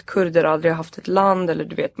att kurder aldrig har haft ett land, eller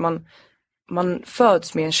du vet, man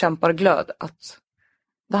föds med en kämparglöd. Att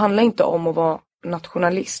det handlar inte om att vara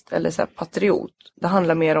nationalist eller så här patriot. Det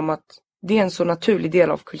handlar mer om att det är en så naturlig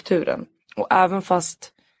del av kulturen. Och även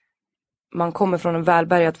fast man kommer från en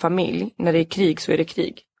välbärgad familj, när det är krig så är det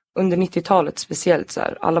krig. Under 90-talet speciellt så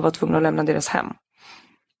här, alla var tvungna att lämna deras hem.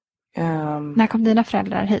 När kom dina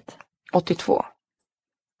föräldrar hit? 82.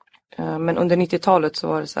 Men under 90-talet så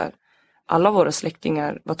var det så här, alla våra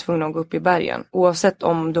släktingar var tvungna att gå upp i bergen. Oavsett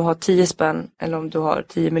om du har 10 spänn eller om du har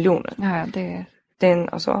 10 miljoner. Ja, det är en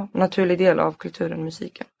naturlig del av kulturen,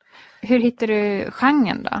 musiken. Hur hittar du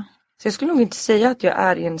genren då? Så jag skulle nog inte säga att jag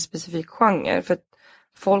är i en specifik genre. För att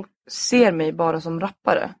folk ser mig bara som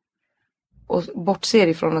rappare. Och bortser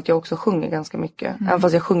ifrån att jag också sjunger ganska mycket. Även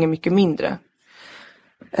fast jag sjunger mycket mindre.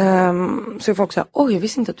 Så folk säger, oj, jag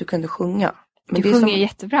visste inte att du kunde sjunga. Men du sjunger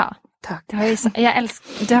jättebra. Tack. Du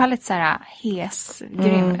har lite så här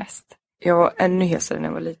grym röst. Jag var ännu hesare när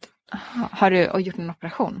jag var liten. Aha. Har du gjort en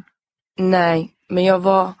operation? Nej, men jag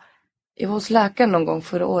var hos läkaren någon gång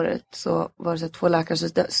förra året. Så var det så 2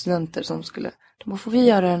 läkarstudenter som de bara, får vi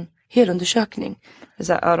göra en helundersökning?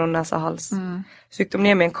 Så här, öron, näsa, hals. Så gick de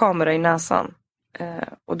ner med en kamera i näsan.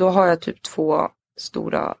 Och då har jag typ 2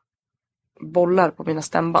 stora bollar på mina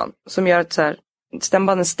stämband. Som gör att så här,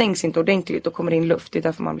 stämbanden stängs inte ordentligt och kommer in luft. Det är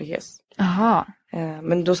därför man blir hes. Aha.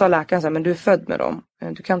 Men då sa läkaren så här, men du är född med dem.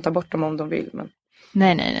 Du kan ta bort dem om de vill. Men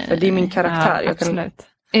nej. det är min karaktär. Ja, absolut.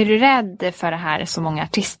 Är du rädd för det här som många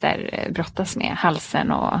artister brottas med?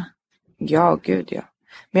 Halsen och... Ja, gud ja.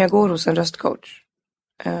 Men jag går hos en röstcoach.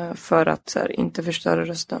 För att så här, inte förstöra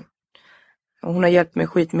rösten. Och hon har hjälpt mig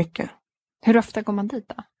skitmycket. Hur ofta går man dit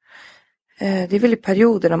då? Det är väl i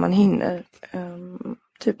perioder när man hinner.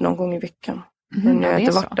 Typ någon gång i veckan. Men jag har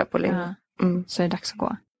inte varit där på länge. Så är det dags att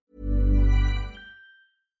gå.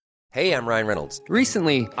 Hey, I'm Ryan Reynolds.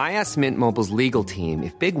 Recently, I asked Mint Mobile's legal team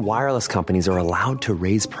if big wireless companies are allowed to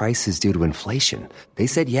raise prices due to inflation. They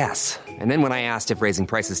said yes. And then when I asked if raising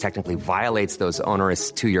prices technically violates those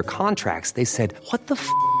onerous 2-year contracts, they said, what the f***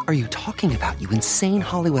 are you talking about, you insane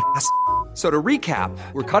Hollywood ass? So to recap,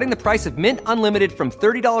 we're cutting the price of Mint Unlimited from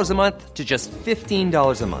 $30 a month to just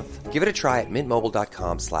 $15 a month. Give it a try at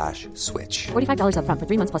mintmobile.com/switch. $45 up front for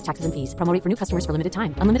 3 months plus taxes and fees. Promo rate for new customers for limited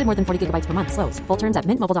time. Unlimited more than 40 gigabytes per month. Slows full terms at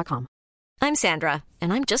mintmobile.com. I'm Sandra,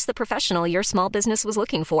 and I'm just the professional your small business was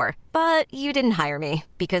looking for. But you didn't hire me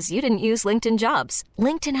because you didn't use LinkedIn Jobs.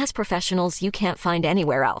 LinkedIn has professionals you can't find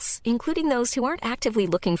anywhere else, including those who aren't actively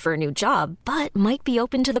looking for a new job, but might be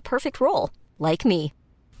open to the perfect role, like me.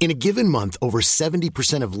 In a given month, over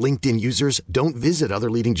 70% of LinkedIn users don't visit other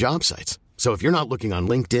leading job sites. So if you're not looking on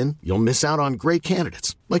LinkedIn, you'll miss out on great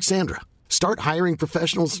candidates like Sandra. Start hiring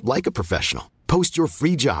professionals like a professional. Post your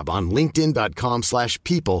free job on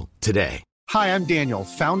linkedin.com/people today. Hi, I'm Daniel,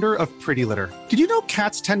 founder of Pretty Litter. Did you know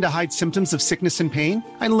cats tend to hide symptoms of sickness and pain?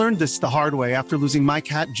 I learned this the hard way after losing my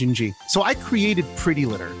cat, Gingy. So I created Pretty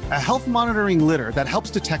Litter, a health monitoring litter that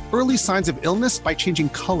helps detect early signs of illness by changing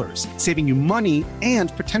colors, saving you money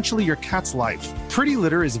and potentially your cat's life. Pretty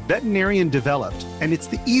Litter is veterinarian developed, and it's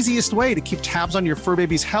the easiest way to keep tabs on your fur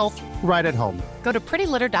baby's health right at home. Go to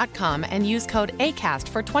prettylitter.com and use code ACAST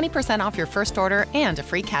for 20% off your first order and a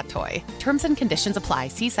free cat toy. Terms and conditions apply.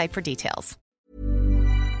 See site for details.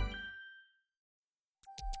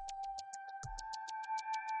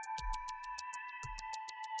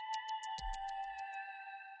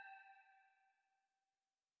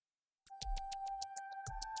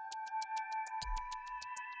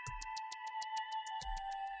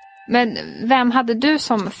 Men vem hade du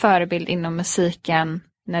som förebild inom musiken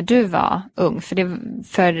när du var ung? För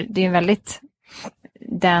det är en väldigt,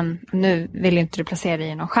 nu vill inte du placera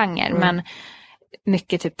i någon genre, men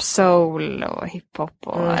mycket typ soul och hiphop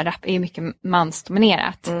och rap är mycket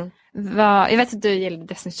mansdominerat. Jag vet att du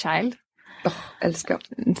gillade Destiny's Child. Älskar.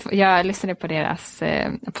 Jag lyssnade på deras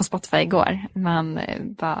på Spotify igår. Man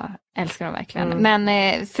bara älskar dem verkligen.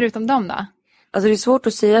 Men förutom dem då? Alltså det är svårt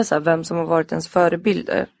att säga så här, vem som har varit ens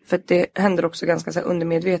förebilder. För det händer också ganska så här,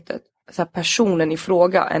 undermedvetet. Så här, personen i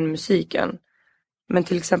fråga än musiken. Men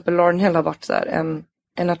till exempel Lauryn Hill har varit så här,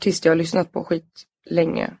 en artist jag har lyssnat på skit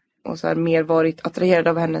länge. Och så här, mer varit attraherad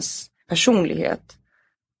av hennes personlighet.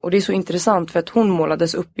 Och det är så intressant för att hon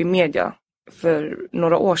målades upp i media för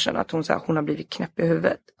några år sedan. Att hon, så här, hon har blivit knäpp i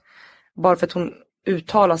huvudet. Bara för att hon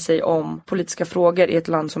uttalar sig om politiska frågor i ett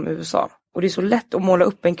land som USA. Och det är så lätt att måla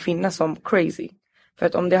upp en kvinna som crazy. För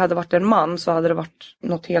att om det hade varit en man så hade det varit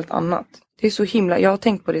något helt annat. Det är så himla, jag har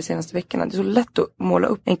tänkt på det senaste veckorna. Det är så lätt att måla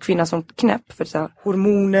upp en kvinna som knäpp. För så här,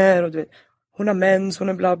 hormoner och du vet, hon har mens, hon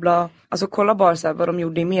är bla bla. Alltså kolla bara så här, vad de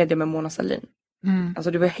gjorde i media med Mona Sahlin.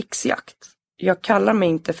 Alltså det var häxjakt. Jag kallar mig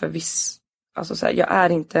inte för viss, alltså så här, jag är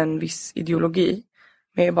inte en viss ideologi.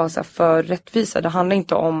 Men jag är bara så här, för rättvisa. Det handlar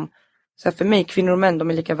inte om, så här, för mig, kvinnor och män, de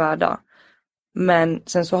är lika värda. Men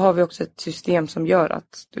sen så har vi också ett system som gör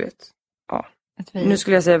att, du vet, ja. Nu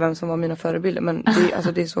skulle jag säga vem som var mina förebilder, men det,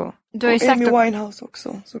 alltså det är så. Du har ju sagt Amy Winehouse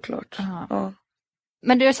också, såklart. Ja.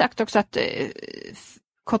 Men du har sagt också att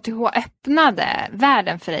KTH öppnade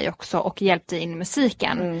världen för dig också och hjälpte in i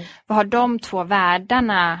musiken. Vad har de två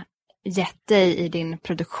världarna gett dig i din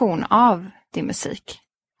produktion av din musik?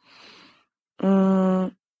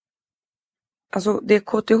 Alltså det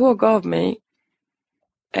KTH gav mig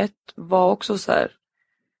var också så här,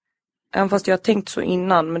 även fast jag har tänkt så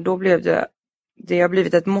innan, men då blev det har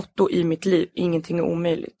blivit ett motto i mitt liv, ingenting är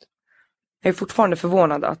omöjligt. Jag är fortfarande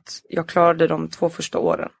förvånad att jag klarade de 2 första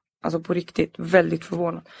åren. Alltså på riktigt, väldigt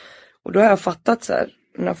förvånad. Och då har jag fattat så här,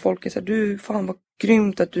 när folk är så här, du, fan vad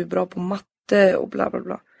grymt att du är bra på matte och bla bla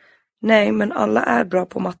bla. Nej, men alla är bra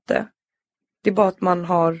på matte. Det är bara att man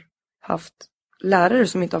har haft lärare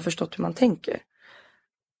som inte har förstått hur man tänker.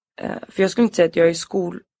 För jag skulle inte säga att jag är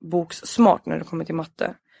skolbokssmart när det kommer till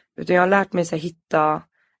matte. Utan jag har lärt mig så här, hitta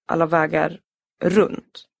alla vägar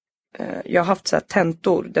runt. Jag har haft så här,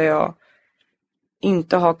 tentor där jag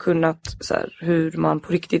inte har kunnat så här, hur man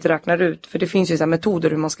på riktigt räknar ut. För det finns ju så här, metoder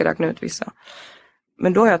hur man ska räkna ut vissa.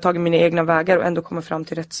 Men då har jag tagit mina egna vägar och ändå kommit fram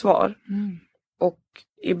till rätt svar. Och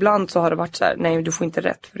ibland så har det varit så här, nej du får inte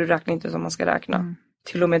rätt för du räknar inte som man ska räkna.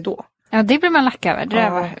 Till och med då. Ja, det blir man lack över. Det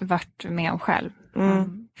har jag varit med om själv.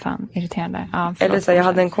 Fan, irriterande. Ja, eller så jag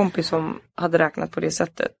hade en kompis som hade räknat på det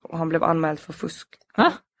sättet och han blev anmäld för fusk.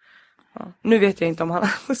 Ja. Nu vet jag inte om han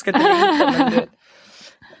fuskat eller inte.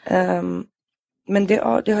 Men det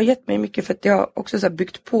har gett mig mycket för att jag har också så här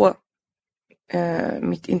byggt på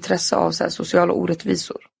mitt intresse av så här sociala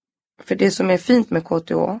orättvisor. För det som är fint med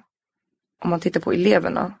KTH, om man tittar på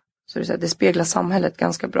eleverna, så är det så här, det speglar samhället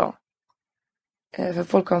ganska bra. För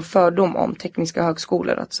folk har en fördom om tekniska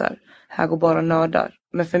högskolor att så här går bara nördar.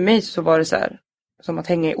 Men för mig så var det så här som att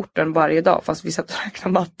hänga i orten varje dag fast vi satt och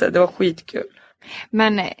räknade matte. Det var skitkul.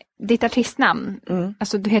 Men ditt artistnamn,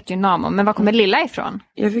 alltså du heter ju Namo, men var kommer Lilla ifrån?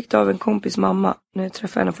 Jag fick det av en kompis mamma när jag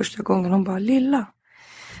träffade henne första gången. Hon bara, Lilla.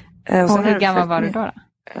 Och hur gammal var du då?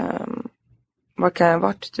 Vad kan jag ha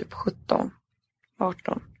varit? Typ 17,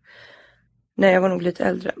 18. Nej, jag var nog lite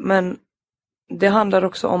äldre. Men det handlar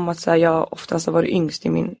också om att så här, jag oftast har varit yngst i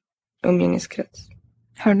min umgängeskrets.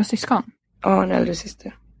 Har du några syskon? Ja, en äldre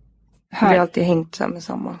syster. Vi har alltid hängt så här med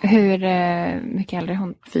samma. Hur mycket äldre är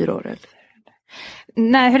hon? 4 år äldre.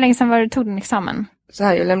 Nej, hur länge sedan var du tog din examen? Så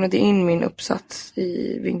här, jag lämnade in min uppsats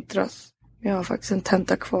i vintras. Jag har faktiskt en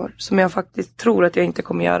tenta kvar som jag faktiskt tror att jag inte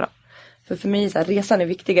kommer göra. För mig så här, resan är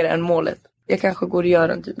viktigare än målet. Jag kanske går och gör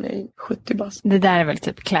den typ när jag är 70 bast. Det där är väl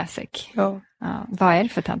typ classic? Ja. Vad är det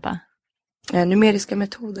för tenta? Numeriska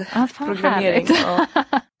metoder. Programmering. Ja.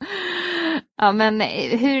 Ja, men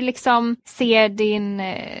hur liksom ser din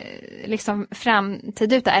liksom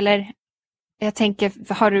framtid ut? Eller jag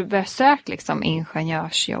tänker, har du besökt liksom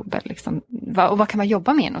ingenjörsjobb? Liksom, vad kan man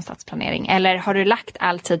jobba med inom stadsplanering? Eller har du lagt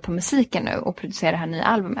all tid på musiken nu och producerar det här nya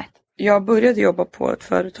albumet? Jag började jobba på ett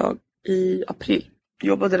företag i april.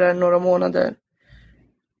 Jobbade där några månader.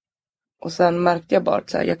 Och sen märkte jag bara att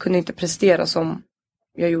så här, jag kunde inte prestera som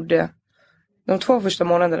jag gjorde. De 2 första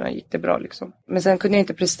månaderna gick det bra liksom. Men sen kunde jag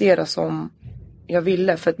inte prestera som jag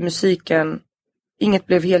ville. För att musiken, inget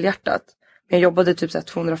blev helhjärtat. Men jag jobbade typ så här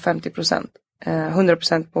 250%.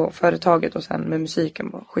 100% på företaget och sen med musiken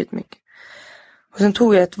var skitmycket. Och sen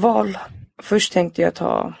tog jag ett val. Först tänkte jag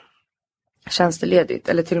ta tjänsteledigt.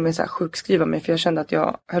 Eller till och med så här sjukskriva mig. För jag kände att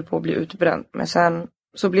jag höll på att bli utbränd. Men sen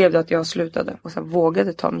så blev det att jag slutade. Och sen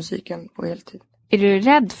vågade ta musiken på heltid. Är du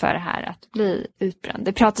rädd för det här att bli utbränd?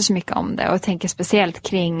 Du pratar så mycket om det och tänker speciellt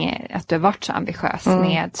kring att du har varit så ambitiös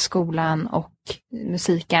med skolan och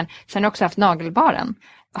musiken. Sen har du också haft nagelbaren.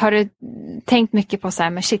 Har du tänkt mycket på så här,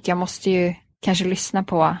 men shit, jag måste ju kanske lyssna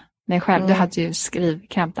på mig själv. Du hade ju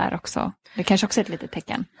skrivkramp där också. Det kanske också är ett litet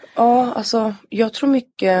tecken. Ja, alltså jag tror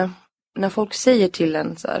mycket när folk säger till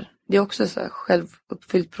en så här, det är också så här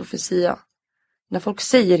självuppfylld profetia. När folk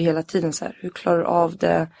säger hela tiden så här, hur klarar du av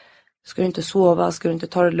det? Ska du inte sova? Ska du inte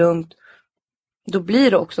ta det lugnt? Då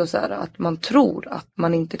blir det också så här att man tror att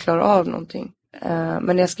man inte klarar av någonting. Men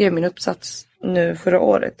när jag skrev min uppsats nu förra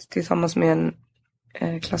året tillsammans med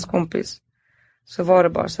en klasskompis så var det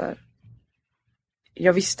bara så här.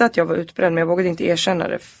 Jag visste att jag var utbränd men jag vågade inte erkänna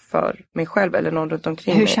det för mig själv eller någon runt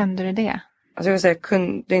omkring mig. Hur kände du det? Alltså jag vill säga, jag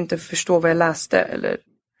kunde inte förstå vad jag läste eller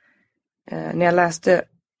när jag läste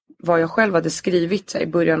vad jag själv hade skrivit så här, i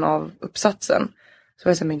början av uppsatsen så var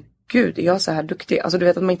jag så här, men gud, är jag så här duktig? Alltså du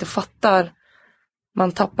vet att man inte fattar,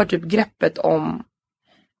 man tappar typ greppet om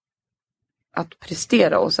att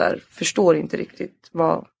prestera och så här, förstår inte riktigt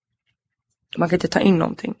vad, man kan inte ta in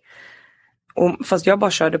någonting. Och, fast jag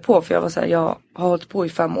bara körde på för jag var så här, jag har hållit på i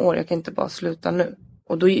 5 år, jag kan inte bara sluta nu.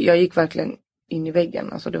 Och då jag gick verkligen in i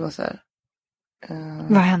väggen, alltså det var så här.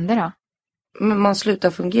 Vad hände då? Men man slutar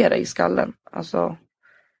fungera i skallen, alltså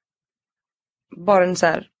bara en så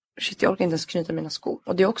här, shit, jag orkar inte ens knyta mina skor.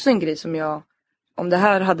 Och det är också en grej som jag, om det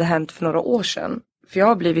här hade hänt för några år sedan, för jag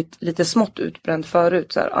har blivit lite smått utbränd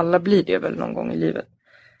förut, så här, alla blir det väl någon gång i livet.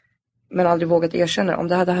 Men aldrig vågat erkänna. Om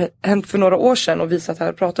det hade hänt för några år sedan och visat här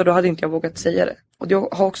och pratat, då hade inte jag vågat säga det. Och det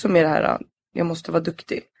har också med det här, jag måste vara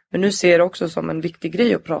duktig. Men nu ser jag det också som en viktig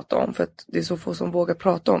grej att prata om, för att det är så få som vågar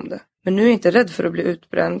prata om det. Men nu är jag inte rädd för att bli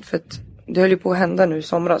utbränd, för att det höll ju på att hända nu i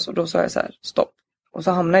somras. Och då sa jag så här, stopp. Och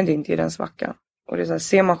så hamnade det inte i den svackan. Och det är så här,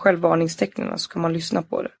 ser man själv varningstecknen så kan man lyssna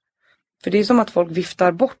på det. För det är som att folk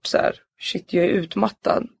viftar bort så här, shit, jag är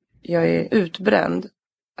utmattad, jag är utbränd.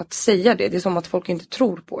 Att säga det är som att folk inte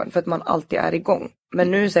tror på en för att man alltid är igång.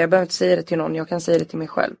 Men nu säger jag behöver inte säga det till någon, jag kan säga det till mig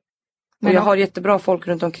själv. Och jag har jättebra folk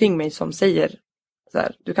runt omkring mig som säger så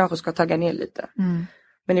här, du kanske ska tagga ner lite.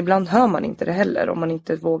 Men ibland hör man inte det heller om man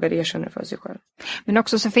inte vågar erkänna för sig själv. Men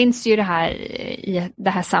också så finns det ju det här i det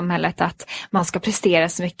här samhället att man ska prestera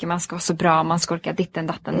så mycket, man ska vara så bra, man ska orka ditten,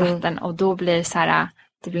 datten. Och då blir det så här,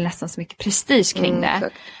 det blir nästan så mycket prestige kring det.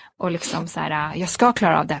 Exakt. Och liksom så här, jag ska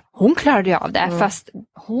klara av det. Hon klarade ju av det. Fast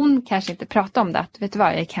hon kanske inte pratade om det. Att, vet du vad,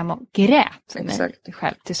 jag gick hem och grät mig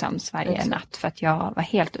själv till sömns varje natt. För att jag var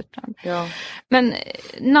helt utbränd. Ja. Men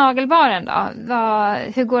nagelbaren då?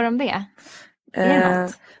 Hur går det om det?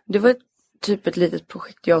 Det var typ ett litet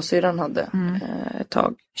projekt jag och syrran hade ett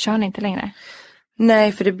tag. Kör ni inte längre?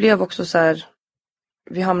 Nej, för det blev också så här.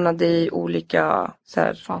 Vi hamnade i olika så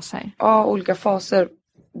här, faser. Ja, olika faser.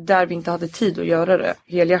 Där vi inte hade tid att göra det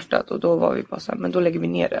helhjärtat. Och då var vi bara så här, men då lägger vi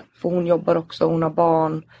ner det. För hon jobbar också, hon har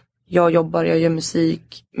barn. Jag jobbar, jag gör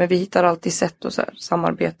musik. Men vi hittar alltid sätt att så här,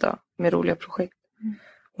 samarbeta med roliga projekt.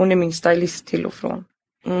 Hon är min stylist till och från.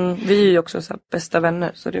 Vi är ju också så här, bästa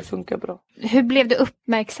vänner, så det funkar bra. Hur blev du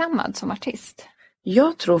uppmärksammad som artist?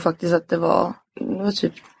 Jag tror faktiskt att det var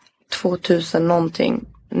typ 2000 någonting.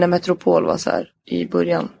 När Metropol var så här i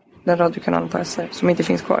början. Den radiokanalen på SR som inte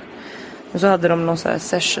finns kvar. Och så hade de någon så här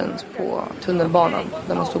sessions på tunnelbanan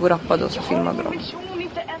där man stod och rappade och så filmade de.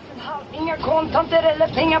 kontanter eller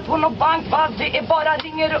pengar på någon bank. Det är bara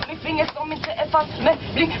ringer upp min finger som inte är fast. Men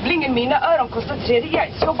bling i mina öron kostar 3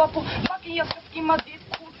 rejält. Jobbar på backen, jag ska skimma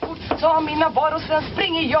ditt kort. Ta mina varor, sen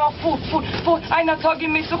springer jag fort. Får aina tag i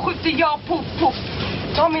mig så skjuter jag pop.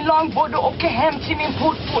 Ta min longboard och åker hem till min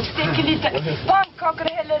port. Steker lite pannkakor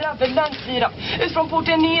och häller över lönnsirap. Ut från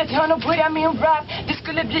porten i ett hörn och börjar med en rap. Det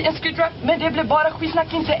skulle bli en skrytrap, men det blev bara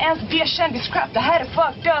skitsnack. Inte ens B-kändis-crap, det här är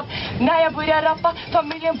fucked up. När jag börjar rappa,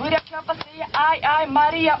 familjen börjar knappa. Säger aj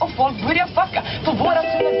Maria och folk börjar fucka. På våra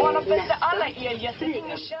tunnelbanor fäster alla elgäster.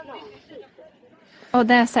 Ingen kändis. Och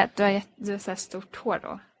det har jag sett, du har sett stort hår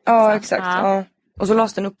då. Ja, så, exakt. Ja. Och så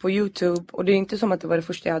lades den upp på YouTube. Och det är inte som att det var det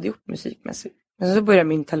första jag hade gjort musikmässigt. Men så började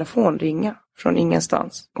min telefon ringa från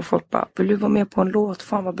ingenstans. Och folk bara, vill du vara med på en låt?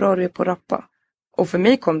 Fan vad bra du är på att rappa. Och för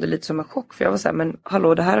mig kom det lite som en chock. För jag var så här, men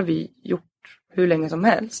hallå, det här har vi gjort hur länge som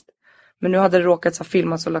helst. Men nu hade det råkat så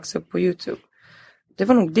filmas och lagts upp på YouTube. Det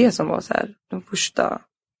var nog det som var så här, den första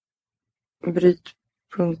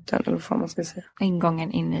brytpunkten, eller vad fan man ska säga.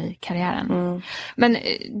 Ingången in i karriären. Men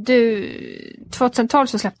du, 2012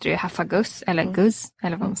 så släppte du ju Haffa Gus, eller Gus,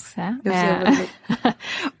 eller vad man ska säga.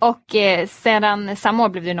 Och sedan samma år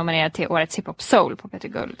blev du nominerad till årets hiphop soul på Peter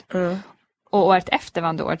Guld. Och året efter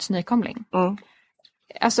vann du årets nykomling.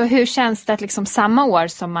 Alltså hur känns det att liksom samma år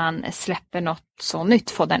som man släpper något så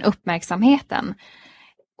nytt få den uppmärksamheten?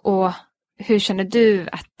 Och hur känner du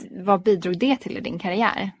vad bidrog det till i din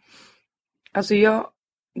karriär? Alltså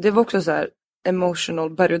det var också så här emotional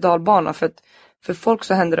berg- och dalbana. För folk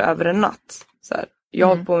så hände det över en natt. Så här, jag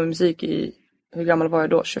har hållit på med musik i, hur gammal var jag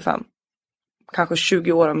då? 25. Kanske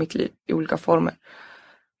 20 år av mitt liv i olika former.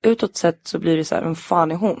 Utåt sett så blir det så här, vem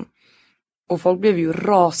fan är hon? Och folk blev ju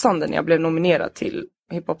rasande när jag blev nominerad till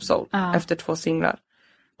Hip Hop Soul efter 2 singlar.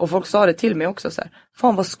 Och folk sa det till mig också så här,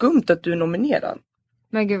 fan vad skumt att du är nominerad.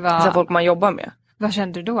 Men gud Så här, folk man jobbar med. Vad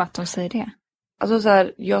kände du då att de säger det? Alltså så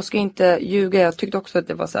här, jag ska inte ljuga. Jag tyckte också att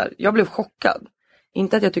det var så här, jag blev chockad.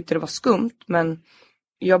 Inte att jag tyckte det var skumt, men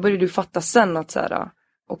jag började ju fatta sen att så här,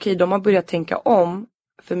 okej, de har börjat tänka om.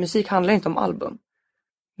 För musik handlar inte om album.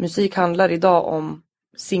 Musik handlar idag om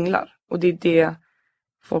singlar. Och det är det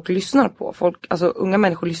folk lyssnar på. Alltså unga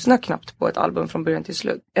människor lyssnar knappt på ett album från början till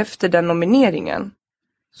slut. Efter den nomineringen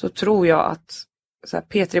så tror jag att så här,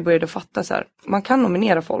 P3 började fatta så här, man kan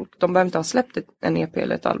nominera folk. De behöver inte ha släppt en EP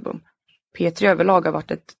eller ett album. P3 överlag har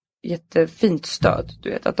varit ett jättefint stöd. Du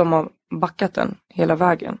vet, att de har backat den hela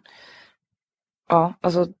vägen. Ja,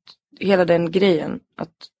 alltså hela den grejen. Att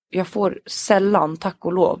jag får sällan, tack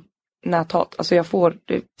och lov, näthat. Alltså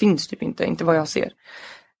det finns typ inte vad jag ser.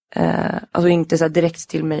 Alltså inte så här direkt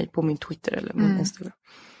till mig på min Twitter eller min Instagram.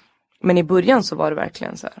 Men i början så var det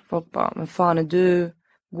verkligen så här. Folk bara, men fan är du?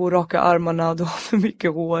 Gå och raka armarna, du har för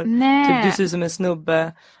mycket hår. Typ, du ser ut som en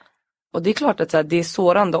snubbe. Och det är klart att så här, det är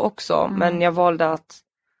sårande också. Men jag valde att,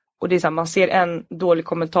 och det är så här, man ser en dålig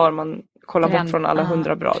kommentar, man kollar bort från alla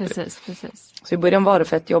 100 bra. Precis. Så i början var det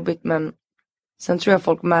fett jobbigt, men sen tror jag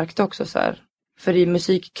folk märkte också så här, för i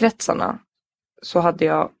musikkretsarna så hade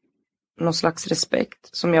jag någon slags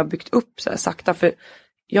respekt som jag byggt upp så här, sakta. För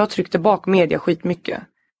jag tryckte bak media skitmycket.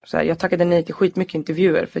 Så här, jag tackade nej till skitmycket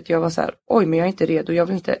intervjuer för att jag var så här, oj, men jag är inte redo. Jag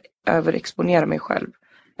vill inte överexponera mig själv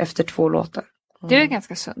efter 2 låtar. Det är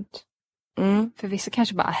ganska sunt. För vissa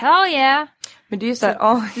kanske bara, hell yeah. Men det är så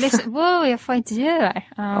här, wow, jag får intervjuer.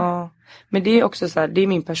 Ja. Men det är också så här, det är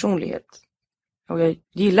min personlighet. Och jag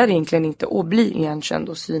gillar egentligen inte att bli igenkänd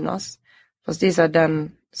och synas. Fast det är så här,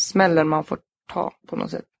 den smällen man får ta på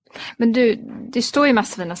något sätt. Men det står ju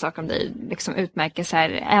massa fina saker om dig. Liksom utmärkelse här.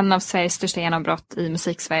 En av Sveriges största genombrott i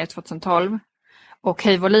musiksverige 2012. Och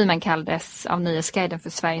höjvolymen kallades av Nyhetsguiden för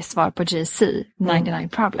Sveriges svar på GC, 99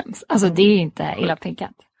 Problems. Alltså det är inte illa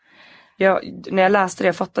pinkat. När jag läste det,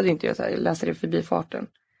 jag fattade inte. Jag läste det förbi farten.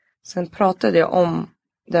 Sen pratade jag om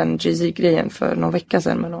den GZ-grejen för någon vecka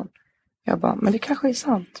sedan med någon. Jag bara, men det kanske är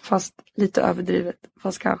sant. Fast lite överdrivet.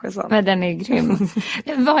 Fast kanske sant. Men den är grym.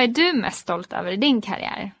 Vad är du mest stolt över i din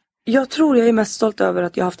karriär? Jag tror jag är mest stolt över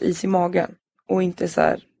att jag har haft is i magen. Och inte så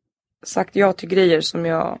här sagt ja till grejer som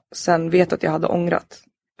jag sen vet att jag hade ångrat.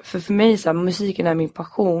 För mig så här, musiken är min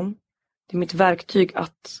passion. Det är mitt verktyg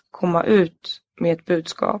att komma ut med ett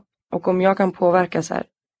budskap. Och om jag kan påverka så här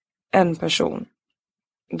en person,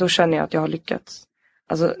 då känner jag att jag har lyckats.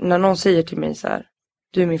 Alltså när någon säger till mig så här,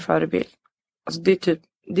 du är min förebild. Alltså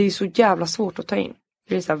det är så jävla svårt att ta in.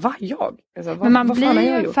 Det är så här, jag? Alltså, men man blir ju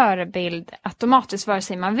en förebild automatiskt vare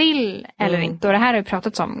sig man vill eller inte. Och det här har ju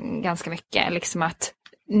pratats om ganska mycket. Liksom att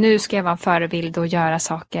nu ska jag vara en förebild och göra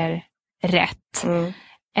saker rätt.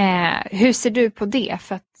 Hur ser du på det?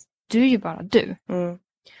 För att du är ju bara du.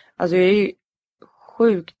 Alltså jag är ju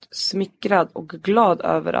sjukt smickrad och glad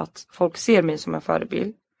över att folk ser mig som en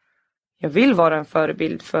förebild. Jag vill vara en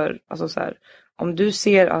förebild för, alltså så här, om du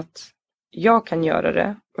ser att jag kan göra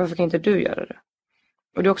det, varför kan inte du göra det?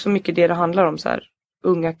 Och det är också mycket det handlar om, så här,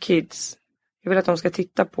 unga kids. Jag vill att de ska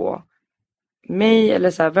titta på mig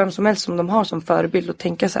eller så här, vem som helst som de har som förebild och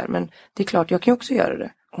tänka så här, men det är klart, jag kan ju också göra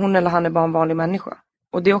det. Hon eller han är bara en vanlig människa.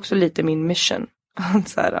 Och det är också lite min mission.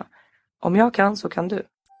 Så här, om jag kan så kan du.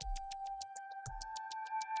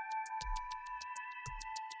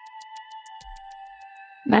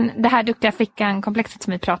 Men det här duktiga flickan-komplexet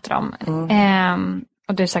som vi pratar om,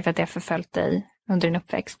 och du har sagt att det har förföljt dig under din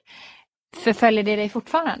uppväxt. Förföljer det dig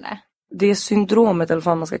fortfarande? Det syndromet, eller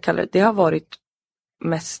vad man ska kalla det, det har varit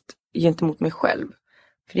mest gentemot mig själv.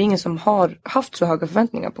 För det är ingen som har haft så höga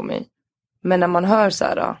förväntningar på mig. Men när man hör så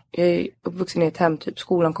här, jag är uppvuxen i ett hem, typ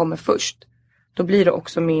skolan kommer först. Då blir det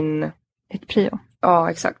också ett prio.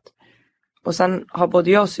 Ja, exakt. Och sen har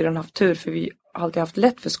både jag och syrran haft tur, för vi har alltid haft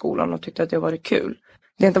lätt för skolan och tyckte att det har varit kul.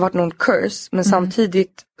 Det har inte varit någon curse, men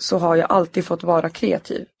samtidigt så har jag alltid fått vara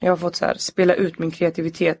kreativ. Jag har fått så här, spela ut min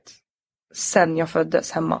kreativitet sen jag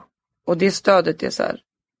föddes hemma. Och det stödet är så här,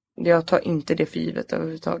 jag tar inte det för givet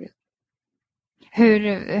överhuvudtaget.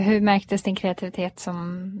 Hur märktes din kreativitet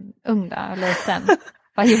som ung då, liten?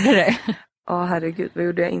 Vad gjorde du? Ja, herregud, vad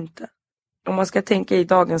gjorde jag inte? Om man ska tänka i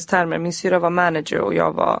dagens termer, min syra var manager och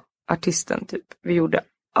jag var artisten typ. Vi gjorde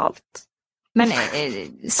allt. Men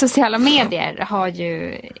sociala medier har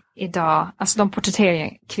ju idag, alltså de porträtterar ju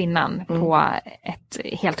kvinnan på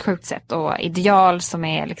ett helt sjukt sätt. Och ideal som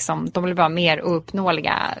är liksom, de blir bara mer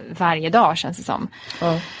uppnåeliga varje dag, känns det som.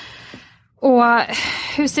 Och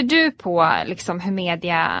hur ser du på liksom hur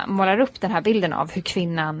media målar upp den här bilden av hur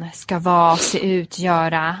kvinnan ska vara, se ut,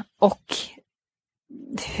 göra, och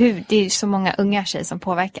hur det är så många unga tjejer som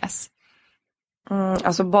påverkas?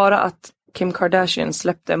 Alltså bara att Kim Kardashian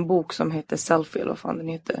släppte en bok som heter Selfie, eller vad fan den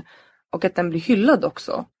heter. Och att den blir hyllad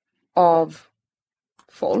också av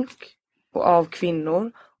folk och av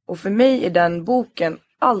kvinnor. Och för mig är den boken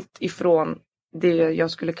allt ifrån det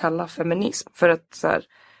jag skulle kalla feminism. För att så här,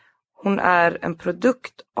 hon är en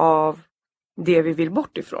produkt av det vi vill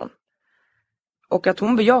bort ifrån. Och att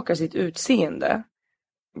hon bejakar sitt utseende,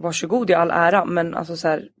 varsågod i all ära. Men alltså så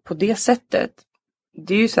här, på det sättet,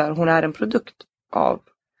 det är ju så här, hon är en produkt av.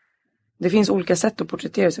 Det finns olika sätt att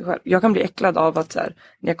porträttera sig själv. Jag kan bli äcklad av att så här,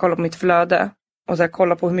 när jag kollar på mitt flöde och så här,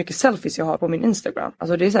 kollar på hur mycket selfies jag har på min Instagram.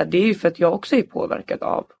 Alltså det är så här, det är ju för att jag också är påverkad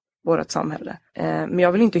av vårt samhälle. Men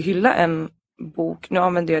jag vill inte hylla en bok, nu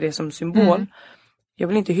använder jag det som symbol. Jag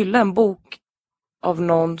vill inte hylla en bok av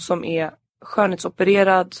någon som är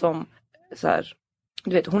skönhetsopererad, som så här,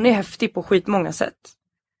 du vet, hon är häftig på skitmånga sätt.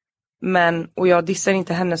 Men, och jag dissar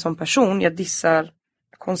inte henne som person, jag dissar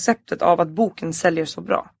konceptet av att boken säljer så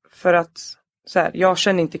bra. För att så här, jag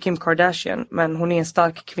känner inte Kim Kardashian, men hon är en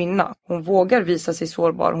stark kvinna. Hon vågar visa sig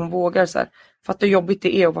sårbar. Hon vågar så här, fatta hur jobbigt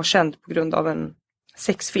det är att vara känd på grund av en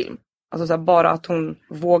sexfilm. Alltså så här, bara att hon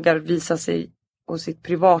vågar visa sig och sitt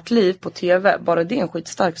privatliv på tv, bara det är en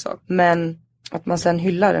skitstark sak. Men att man sen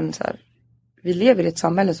hyllar en så här, vi lever i ett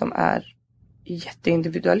samhälle som är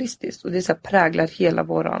jätteindividualistiskt och det så här, präglar hela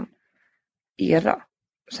våran era.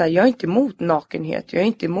 Så här, jag är inte emot nakenhet, jag är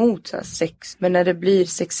inte emot så här, sex. Men när det blir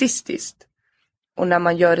sexistiskt och när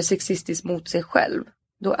man gör det sexistiskt mot sig själv,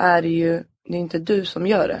 då är det ju, det är inte du som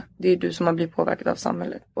gör det. Det är du som har blivit påverkad av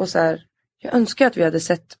samhället. Och så här, jag önskar att vi hade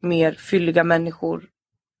sett mer fylliga människor.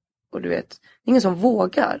 Och du vet, ingen som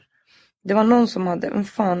vågar. Det var någon som hade, någon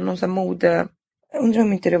sån här mode, jag undrar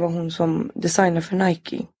om inte det var hon som designer för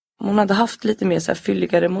Nike. Hon hade haft lite mer så här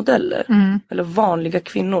fylligare modeller. Eller vanliga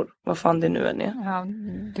kvinnor. Vad fan det nu än är. Ja,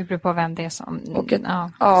 det beror på vem det är som och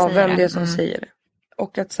att, vem det är som säger det.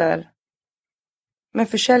 Och att så här, men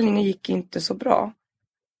försäljningen gick inte så bra.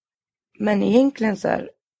 Men egentligen så här,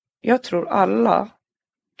 jag tror alla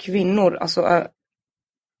kvinnor, alltså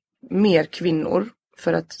mer kvinnor.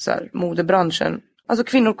 För att så här, modebranschen, alltså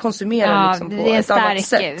kvinnor konsumerar liksom på ett annat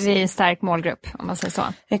sätt. Vi är en stark målgrupp, om man säger så.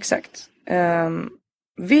 Exakt.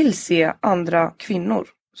 Vill se andra kvinnor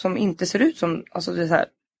som inte ser ut som, alltså det är så här,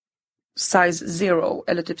 size zero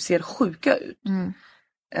eller typ ser sjuka ut.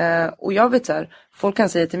 Och jag vet så här, folk kan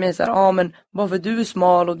säga till mig så här, men bara för du är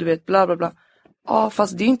smal och du vet bla bla bla. Ja,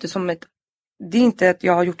 fast det är inte som det är inte att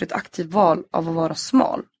jag har gjort ett aktivt val av att vara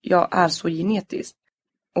smal. Jag är så genetisk.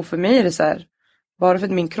 Och för mig är det så här, bara för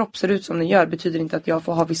att min kropp ser ut som den gör betyder inte att jag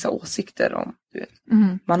får ha vissa åsikter om, du vet.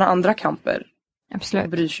 Man har andra kamper. Absolut. Och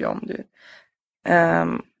bryr sig om, du vet.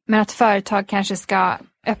 Men att företag kanske ska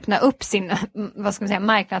öppna upp sin, vad ska man säga,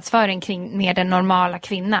 marknadsföring kring mer den normala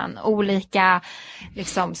kvinnan. Olika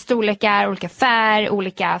liksom, storlekar, olika färg,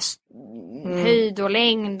 olika höjd och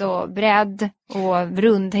längd och bredd och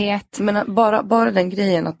rundhet. Men bara den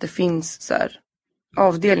grejen att det finns så här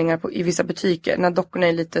avdelningar i vissa butiker när dockorna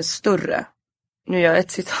är lite större. Nu gör jag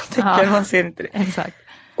ett citattecken, man ser inte det. Exakt.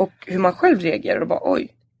 Och hur man själv reagerar och bara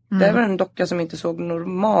oj, det var en docka som inte såg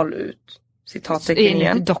normal ut. Citattecken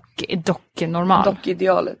igen. Dock normal.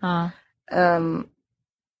 Dockidealet.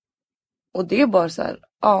 Och det är bara så här,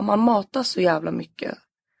 man matas så jävla mycket.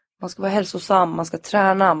 Man ska vara hälsosam, man ska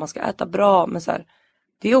träna, man ska äta bra. Men så här,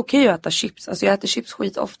 det är okej att äta chips. Alltså jag äter chips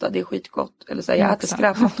skit ofta, det är skitgott. Eller så här, jag äter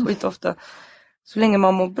skräpmat skit ofta. Så länge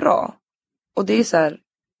man mår bra. Och det är så här,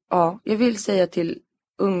 jag vill säga till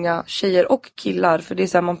unga tjejer och killar. För det är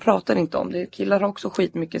så här, man pratar inte om det. Killar har också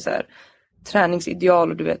skitmycket så här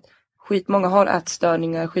träningsideal och du vet. Skitmånga har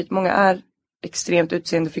ätstörningar, skitmånga är extremt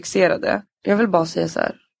utseendefixerade. Jag vill bara säga så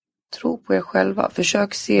här, tro på er själva.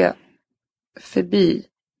 Försök se förbi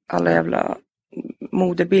alla jävla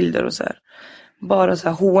modebilder och så här. Bara så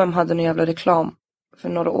här, H&M hade en jävla reklam för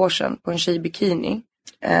några år sedan på en tjej i bikini.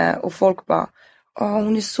 Och folk bara,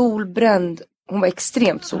 hon är solbränd. Hon var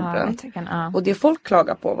extremt solbränd. Och det folk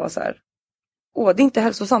klagar på var så här, det är inte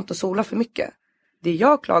hälsosamt att sola för mycket. Det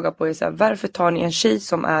jag klagar på är så här, varför tar ni en tjej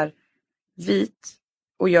som är vit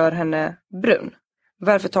och gör henne brun?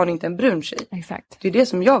 Varför tar ni inte en brun tjej? Exakt. Det är det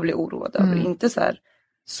som jag blir oroad över. Inte så här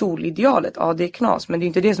solidealet. Det är knas. Men det är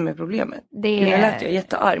inte det som är problemet. Nu lät jag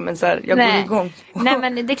jättearg. Men så här, jag går igång. Nej,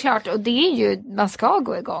 men det är klart. Och det är ju, man ska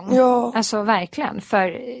gå igång. Ja. Alltså verkligen. För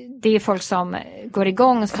det är folk som går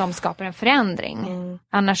igång som skapar en förändring.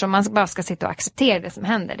 Annars om man bara ska sitta och acceptera det som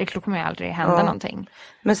händer. Det kommer ju aldrig hända någonting.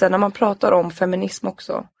 Men sen när man pratar om feminism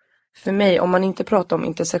också. För mig, om man inte pratar om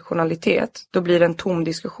intersektionalitet. Då blir det en tom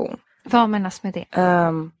diskussion. Vad menas med det?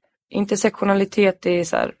 Intersektionalitet är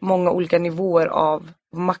så här, många olika nivåer av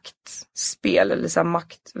maktspel. Eller så här,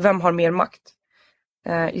 makt. Vem har mer makt?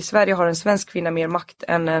 I Sverige har en svensk kvinna mer makt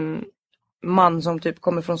än en man som typ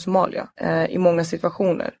kommer från Somalia. I många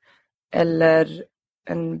situationer. Eller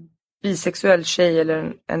en bisexuell tjej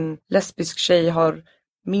eller en lesbisk tjej har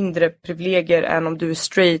mindre privilegier än om du är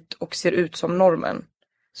straight och ser ut som normen.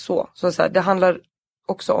 Så här, det handlar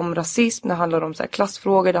också om rasism, det handlar om så här,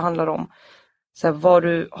 klassfrågor, det handlar om så här, vad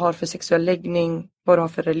du har för sexuell läggning, vad du har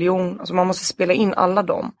för religion. Alltså man måste spela in alla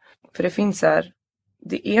dem. För det finns så här,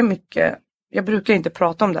 det är mycket, jag brukar inte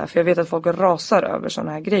prata om det här för jag vet att folk rasar över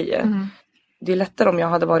sådana här grejer. Det är lättare om jag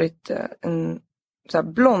hade varit en så här,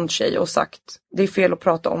 blond tjej och sagt, det är fel att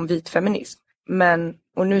prata om vit feminism. Men,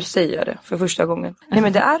 och nu säger jag det för första gången. Nej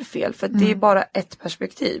men det är fel för det är bara ett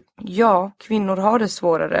perspektiv. Ja, kvinnor har det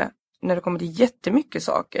svårare när det kommer till jättemycket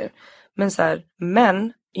saker. Men så här,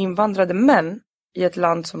 invandrade män i ett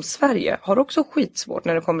land som Sverige har också skitsvårt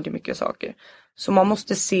när det kommer till mycket saker. Så man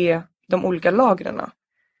måste se de olika lagren.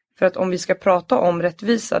 För att om vi ska prata om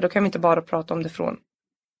rättvisa, då kan vi inte bara prata om det från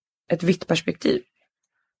ett vitt perspektiv.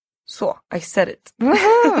 Så, I said it.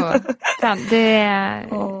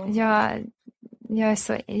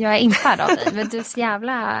 Jag är impad av dig, men du är så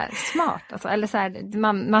jävla smart. Alltså, eller så här,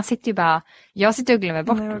 man sitter ju bara, jag sitter och glömmer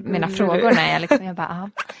bort mina frågor när jag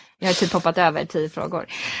bara, jag har typ hoppat över 10 frågor.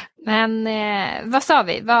 Men vad sa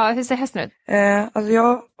vi? Hur ser hösten ut? Alltså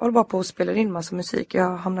jag håller bara på att spela in massa musik. Jag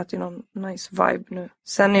har hamnat i någon nice vibe nu.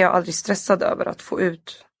 Sen är jag aldrig stressad över att få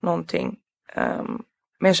ut någonting.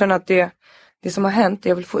 Men jag känner att det som har hänt,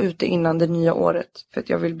 jag vill få ut det innan det nya året. För att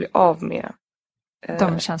jag vill bli av med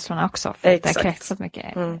de känslorna också. För det har kretsat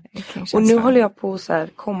mycket. Och nu håller jag på så här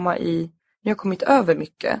jag har kommit över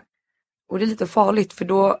mycket. Och det är lite farligt för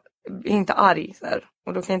då är jag inte arg så här.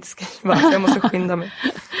 Och då kan jag inte skriva så jag måste skynda mig.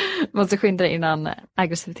 Måste skynda dig innan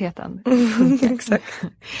aggressiviteten. Exakt.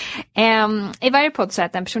 I varje podd så är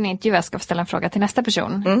att en person intervjuar ska få ställa en fråga till nästa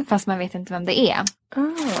person. Fast man vet inte vem det är.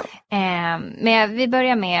 Men vi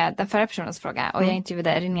börjar med den förra personens fråga. Och jag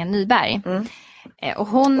intervjuade René Nyberg. Och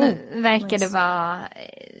hon verkade vara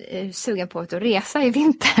sugen på att resa i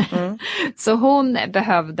vinter. Så hon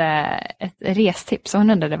behövde ett restips. Så hon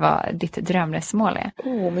undrade vad ditt drömresmål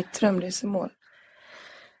är. Mitt drömresmål.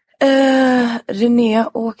 René,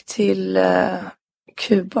 åk till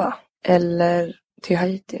Kuba eller till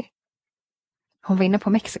Haiti. Hon var inne på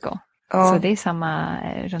Mexiko. Så det är samma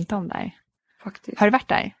runt om där. Faktiskt. Har du varit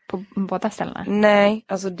där på båda ställena? Nej,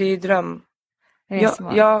 alltså det är dröm.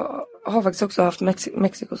 Jag har faktiskt också haft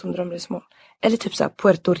Mexiko som drömresmål. Eller typ så här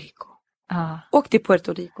Puerto Rico. Åk till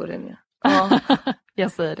Puerto Rico, René.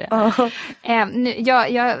 Jag säger det.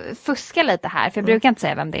 Jag fuskar lite här. För jag brukar inte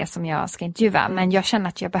säga vem det är som jag ska intervjua. Men jag känner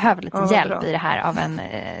att jag behöver lite hjälp i det här av en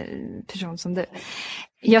person som du.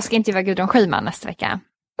 Jag ska intervjua Gudrun Schyman nästa vecka.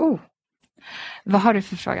 Vad har du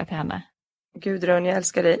för fråga till henne? Gudrun, jag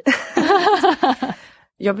älskar dig.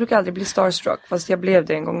 Jag brukar aldrig bli starstruck, fast jag blev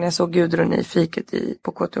det en gång när jag såg Gudrun i fiket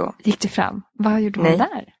på KTH. Gick du fram? Vad gjorde hon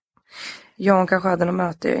där? Ja, hon kanske hade något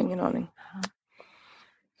möte, jag har ingen aning.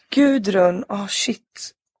 Gudrun,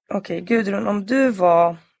 shit. Okej, Gudrun, om du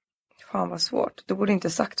var... Fan vad svårt, du borde inte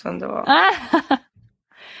sagt vem det var.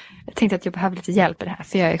 Jag tänkte att jag behöver lite hjälp i det här,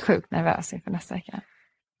 för jag är sjukt nervös inför nästa vecka.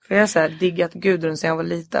 För jag har så här diggat Gudrun sedan jag var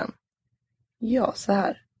liten. Ja, så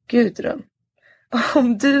här. Gudrun,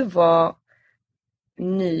 om du var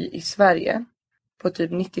ny i Sverige på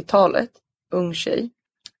typ 90-talet, ung tjej,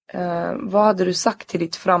 vad hade du sagt till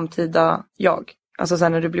ditt framtida jag? Alltså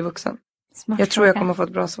sen när du blir vuxen. Smart jag tror fråga. jag kommer få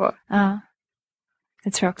ett bra svar. Ja,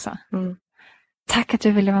 det tror jag också. Mm. Tack att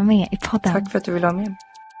du ville vara med i podden. Tack för att du ville vara med.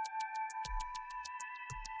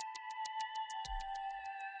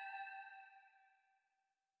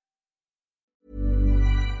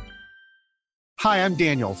 Hi, I'm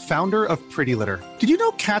Daniel, founder of Pretty Litter. Did you know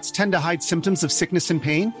cats tend to hide symptoms of sickness and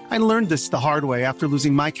pain? I learned this the hard way after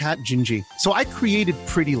losing my cat, Gingy. So I created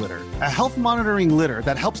Pretty Litter, a health monitoring litter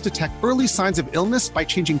that helps detect early signs of illness by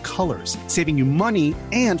changing colors, saving you money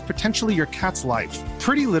and potentially your cat's life.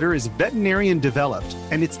 Pretty Litter is veterinarian developed,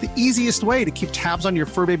 and it's the easiest way to keep tabs on your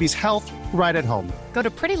fur baby's health right at home. Go to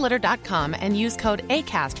prettylitter.com and use code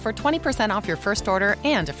ACAST for 20% off your first order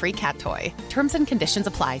and a free cat toy. Terms and conditions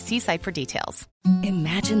apply. See site for details.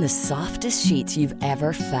 Imagine the softest sheets you've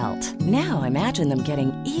ever felt. Now imagine them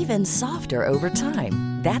getting even softer over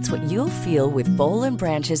time. That's what you'll feel with Boll &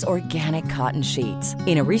 Branch's organic cotton sheets.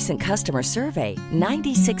 In a recent customer survey,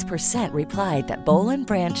 96% replied that Boll &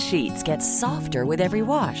 Branch sheets get softer with every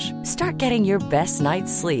wash. Start getting your best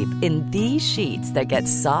night's sleep in these sheets that get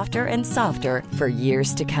softer and softer for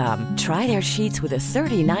years to come. Try their sheets with a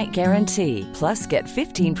 30-night guarantee. Plus, get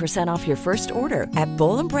 15% off your first order at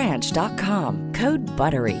bollandbranch.com. Code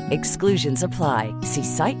BUTTERY. Exclusions apply. See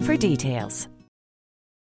site for details.